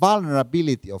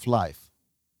vulnerability of life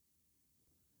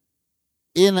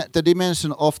in the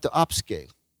dimension of the upscale.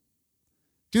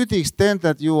 To the extent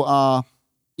that you are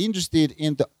interested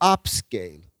in the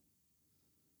upscale,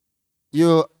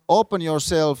 you open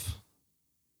yourself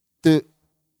to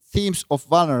themes of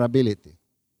vulnerability.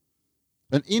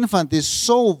 An infant is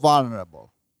so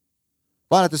vulnerable,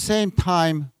 but at the same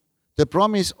time, the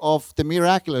promise of the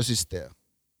miraculous is there,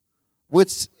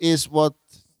 which is what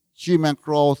human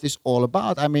growth is all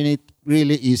about. I mean, it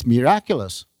really is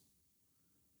miraculous.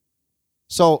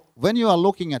 So when you are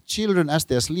looking at children as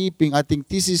they're sleeping, I think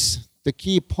this is the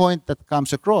key point that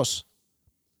comes across.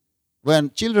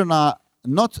 When children are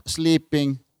not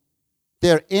sleeping,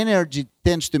 their energy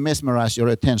tends to mesmerize your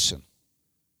attention.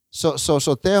 So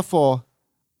therefore,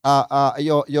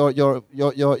 your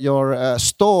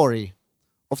story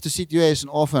of the situation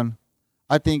often,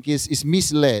 I think, is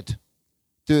misled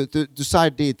to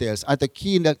side details. And the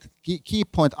key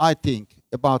point, I think,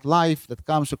 about life that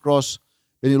comes across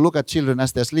when you look at children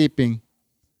as they're sleeping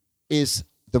is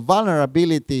the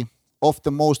vulnerability of the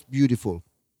most beautiful,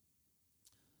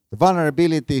 the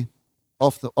vulnerability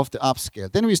of the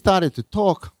upscale. Then we started to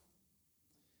talk,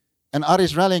 and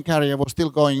Ari's rallying career was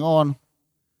still going on,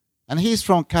 and he's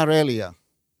from Karelia.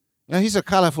 You know, he's a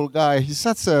colorful guy. He's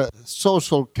such a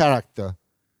social character,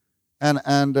 and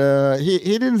he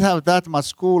didn't have that much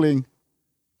schooling,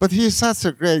 but he's such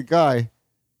a great guy,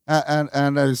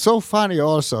 and so funny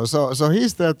also. So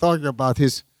he's there talking about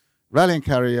his rallying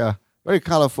career very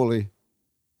colorfully,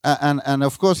 and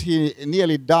of course he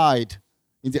nearly died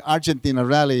in the Argentina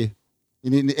rally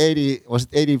in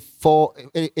 84,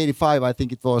 85, I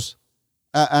think it was,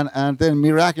 and then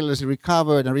miraculously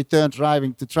recovered and returned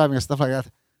driving and stuff like that.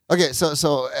 Okay,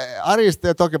 so Ari is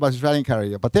there talking about his rallying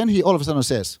career, but then he all of a sudden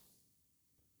says,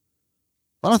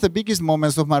 one of the biggest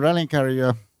moments of my rallying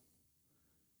career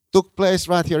took place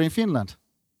right here in Finland.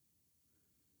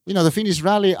 You know, the Finnish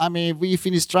rally, I mean, we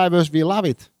Finnish drivers, we love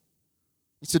it.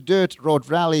 It's a dirt road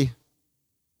rally.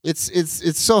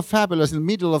 It's so fabulous in the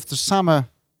middle of the summer.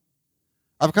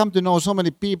 I've come to know so many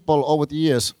people over the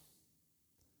years.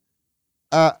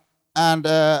 And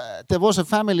there was a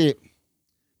family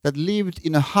that lived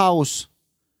in a house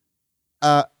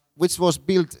which was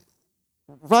built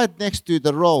right next to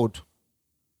the road,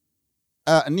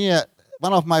 near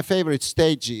one of my favorite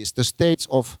stages, the stage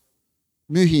of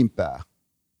Myhimpää.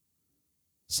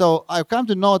 So I've come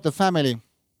to know the family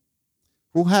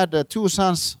who had 2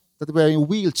 sons that were in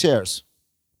wheelchairs.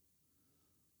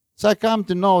 So I come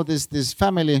to know this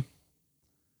family.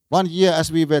 One year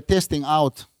as we were testing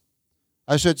out,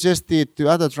 I suggested to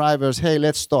other drivers, hey,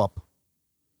 let's stop.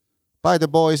 Buy the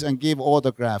boys and give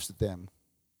autographs to them.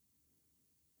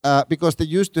 Because they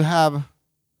used to have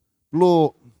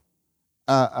blue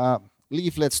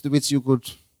leaflets to which you could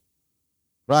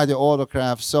write your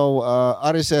autograph. So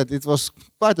Ari said it was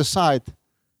quite a sight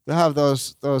to have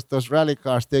those rally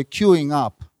cars. They're queuing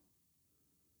up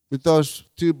with those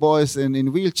 2 boys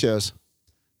in wheelchairs.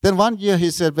 Then one year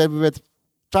he said when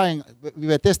we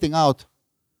were testing out,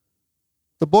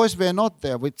 the boys were not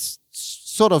there, which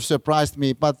sort of surprised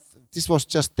me, but this was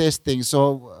just testing,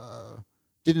 so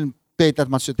didn't pay that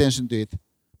much attention to it.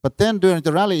 But then during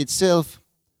the rally itself,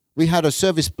 we had a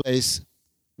service place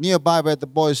nearby where the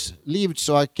boys lived,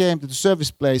 so I came to the service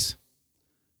place,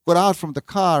 got out from the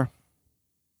car,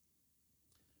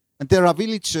 and there are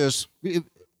villagers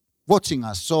watching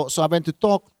us. So I went to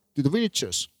talk to the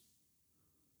villagers.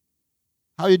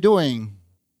 How are you doing?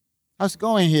 How's it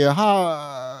going here?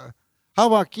 How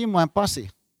about Kimmo and Pasi?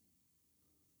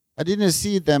 I didn't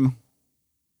see them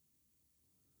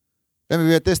when we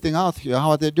were testing out here.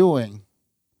 How are they doing?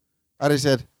 Ari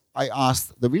said, I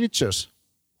asked the villagers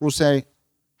who say,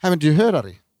 haven't you heard,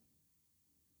 Ari?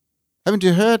 Haven't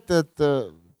you heard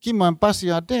that Kimmo and Pasi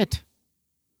are dead?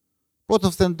 Both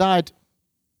of them died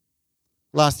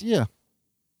last year.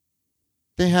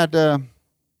 They had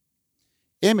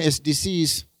MS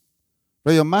disease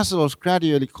where your muscles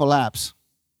gradually collapse,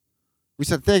 which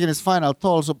had taken its final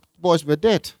toll, so boys were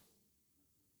dead.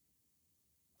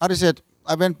 Ari said,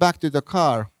 I went back to the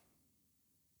car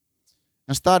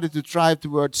and started to drive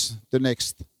towards the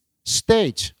next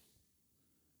stage,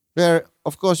 where,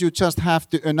 of course, you just have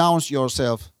to announce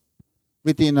yourself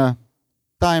within a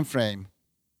time frame.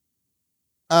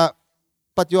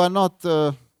 But you are not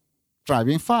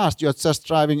driving fast. You are just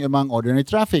driving among ordinary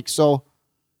traffic. So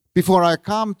before I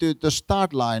come to the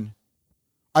start line,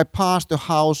 I pass the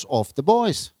house of the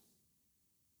boys.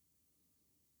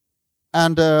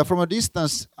 And from a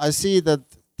distance, I see that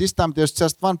this time there's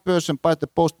just one person by the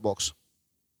post box.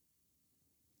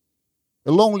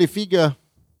 A lonely figure,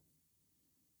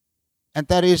 and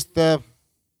that is the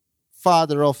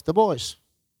father of the boys.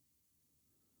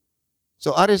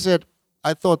 So Ari said,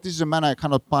 I thought this is a man I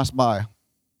cannot pass by.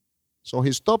 So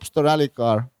he stops the rally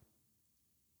car.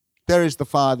 There is the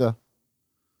father.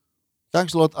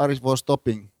 Thanks a lot, Ari, for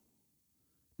stopping.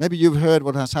 Maybe you've heard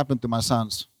what has happened to my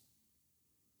sons.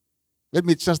 Let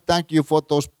me just thank you for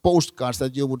those postcards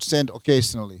that you would send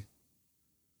occasionally.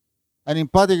 And in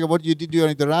particular, what you did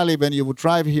during the rally when you would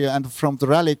drive here and from the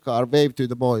rally car wave to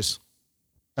the boys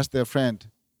as their friend.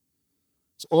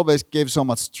 It always gave so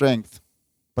much strength.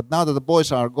 But now that the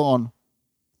boys are gone,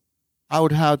 I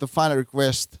would have the final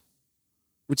request,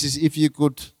 which is if you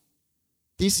could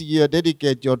this year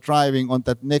dedicate your driving on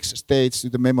that next stage to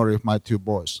the memory of my two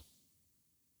boys.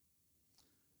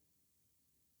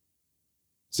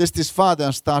 Says this father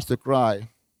and starts to cry.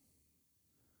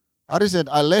 Ari said,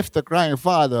 I left the crying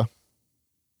father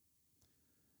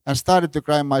and started to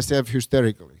cry myself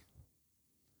hysterically.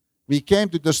 We came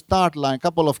to the start line a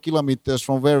couple of kilometers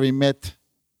from where we met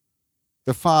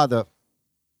the father.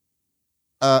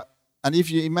 And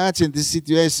if you imagine this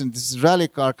situation, this rally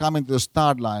car coming to the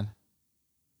start line,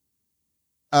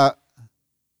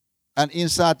 and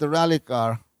inside the rally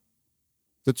car,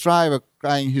 the driver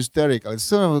crying hysterical. It's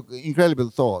sort of an incredible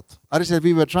thought. Ari said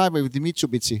we were driving with the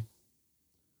Mitsubishi,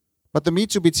 but the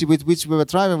Mitsubishi with which we were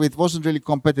driving with wasn't really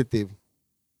competitive.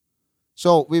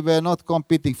 So we were not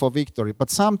competing for victory. But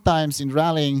sometimes in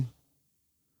rallying,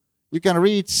 you can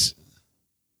reach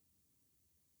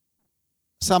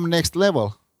some next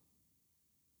level.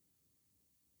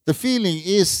 The feeling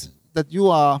is that you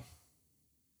are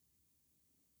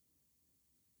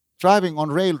driving on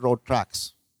railroad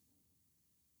tracks.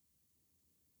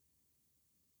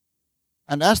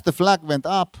 And as the flag went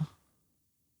up,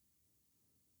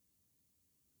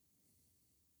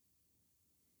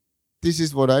 this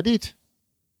is what I did.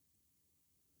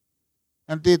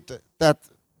 And did that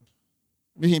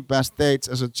Mihinpää stage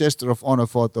as a gesture of honor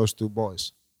for those two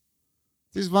boys.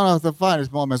 This is one of the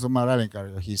finest moments of my rallying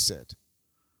career, he said.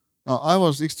 Now, I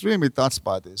was extremely touched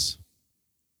by this.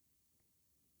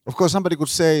 Of course, somebody could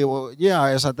say, well, yeah,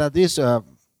 Esa, that is a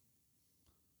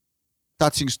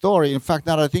touching story. In fact,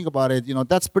 now that I think about it,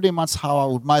 that's pretty much how I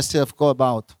would myself go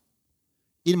about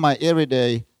in my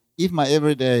everyday, if my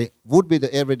everyday would be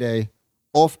the everyday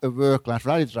of a world-class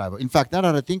rally driver. In fact, now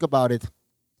that I think about it,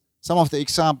 some of the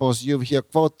examples you've here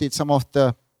quoted, some of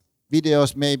the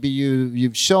videos maybe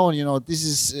you've shown, this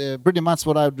is pretty much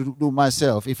what I would do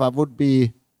myself if I would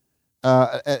be,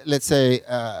 let's say,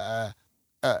 a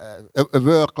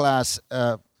world-class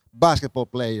basketball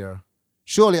player.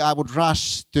 Surely I would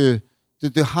rush to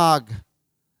hug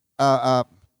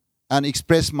and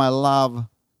express my love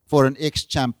for an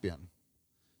ex-champion.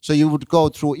 So you would go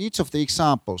through each of the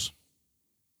examples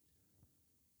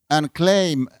and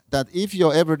claim that if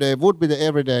your everyday would be the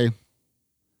everyday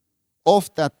of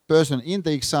that person in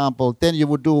the example, then you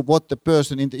would do what the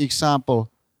person in the example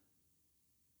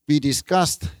we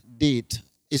discussed did.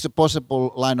 Is a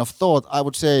possible line of thought. I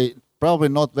would say probably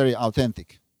not very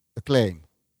authentic, the claim.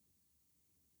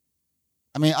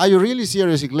 I mean, are you really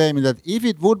seriously claiming that if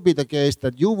it would be the case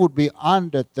that you would be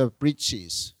under the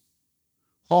bridges,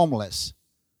 homeless,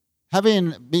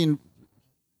 having been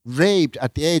raped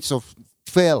at the age of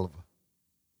 12,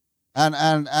 and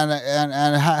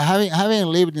having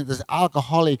lived in this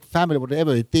alcoholic family,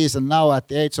 whatever it is, and now at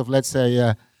the age of, let's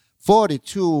say,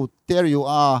 42, there you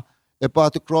are,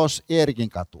 about to cross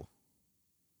Erikinkatu.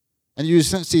 And you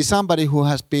see somebody who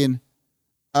has been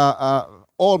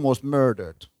almost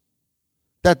murdered.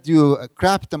 That you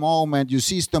grab the moment, you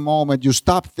seize the moment, you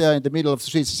stop there in the middle of the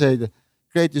street and say,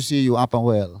 great to see you up and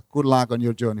well. Good luck on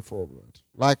your journey forward.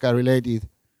 Like I related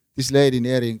this lady in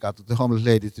Erikinkatu, the homeless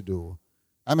lady, to do.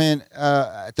 I mean,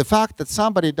 the fact that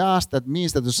somebody does that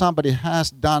means that somebody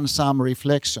has done some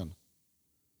reflection.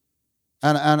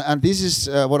 And this is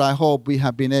what I hope we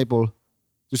have been able,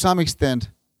 to some extent,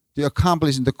 to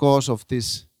accomplish in the course of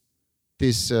this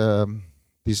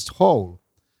whole.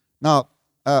 Now,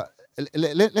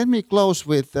 let me close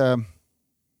with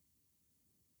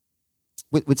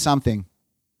something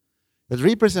that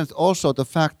represents also the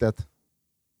fact that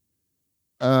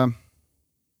I'm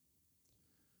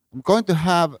going to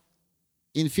have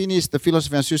in Finnish the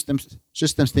philosophy and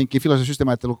systems thinking, philosophy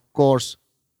systematic course,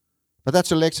 but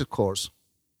that's a lecture course.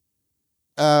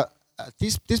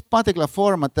 This particular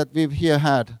format that we've here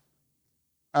had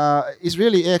is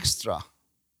really extra.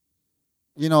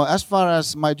 You know, as far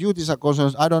as my duties are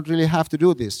concerned, I don't really have to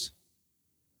do this,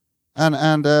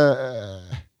 and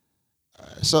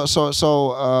so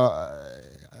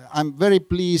I'm very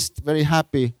pleased, very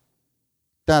happy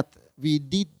that we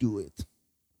did do it.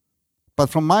 But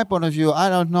from my point of view, I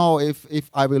don't know if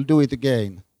I will do it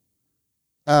again.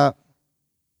 But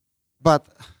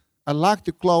I'd like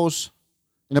to close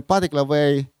in a particular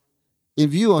way in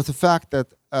view of the fact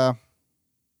that,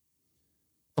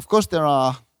 of course, there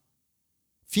are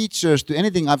features to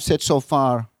anything I've said so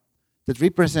far that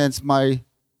represents my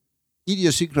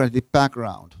idiosyncratic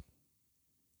background.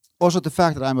 Also the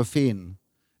fact that I'm a Finn.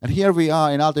 And here we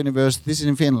are in Aalto University, this is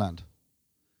in Finland.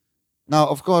 Now,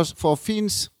 of course, for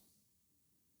Finns,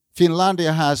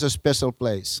 Finlandia has a special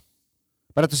place.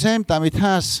 But at the same time, it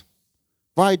has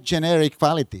quite generic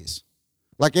qualities.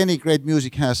 Like any great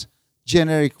music has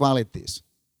generic qualities.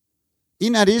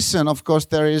 In addition, of course,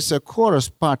 there is a chorus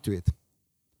part to it.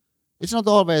 It's not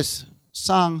always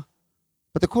sung,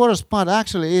 but the chorus part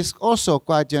actually is also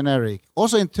quite generic,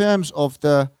 also in terms of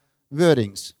the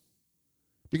wordings.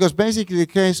 Because basically the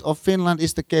case of Finland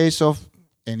is the case of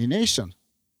any nation.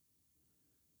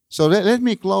 So let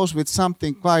me close with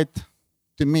something quite,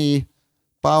 to me,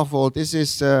 powerful. This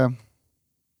is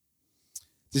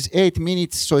this 8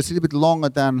 minutes, so it's a little bit longer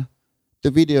than the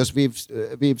videos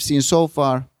we've seen so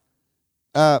far.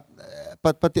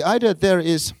 But the idea there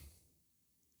is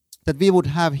that we would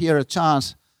have here a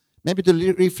chance maybe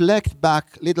to reflect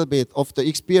back a little bit of the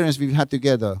experience we've had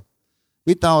together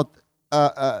without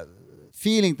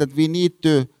feeling that we need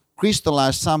to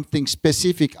crystallize something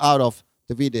specific out of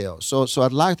the video. So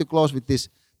I'd like to close with this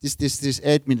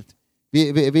 8-minute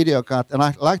video cut, and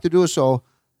I'd like to do so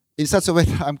in such a way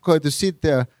that I'm going to sit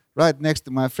there right next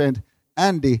to my friend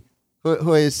Andy,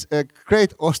 who is a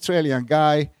great Australian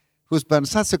guy who's done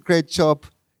such a great job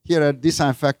here at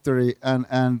Design Factory and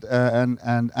to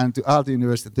Aalto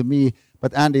University, to me.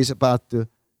 But Andy is about to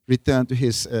return to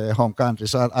his home country,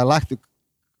 so I'd like to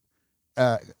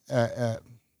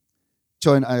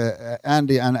join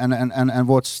Andy and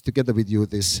watch together with you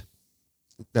this.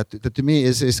 That to me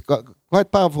is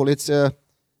quite powerful. It's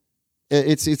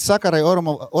Sakari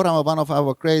Oramo, one of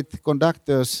our great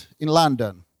conductors in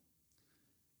London,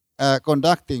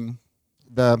 conducting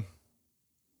the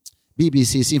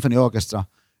BBC Symphony Orchestra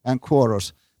and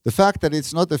chorus. The fact that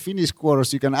it's not a Finnish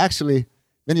chorus, you can actually,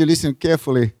 when you listen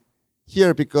carefully,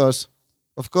 hear, because,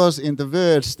 of course, in the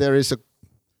words there is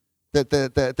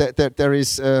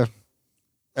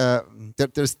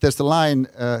there's a line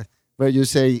where you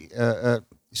say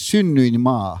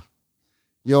synnyinmaa,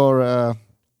 your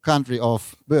country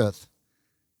of birth,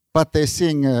 but they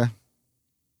sing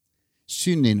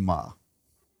synnyinmaa,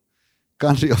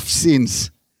 country of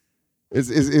sins.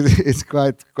 It's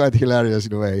quite hilarious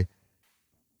in a way.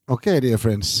 Okay, dear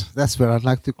friends, that's where I'd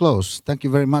like to close. Thank you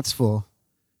very much for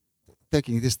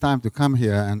taking this time to come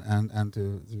here and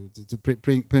to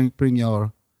bring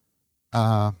your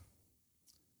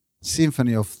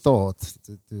symphony of thought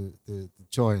to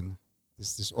join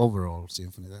this overall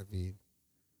symphony that we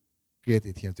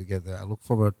created here together. I look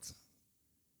forward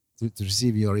to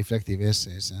receive your reflective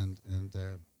essays and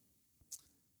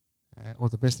all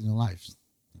the best in your lives.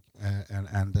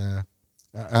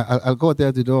 I'll go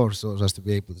there to the door so as to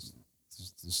be able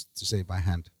to say by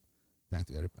hand thank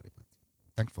to everybody. But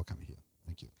thank you for coming here.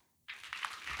 Thank you.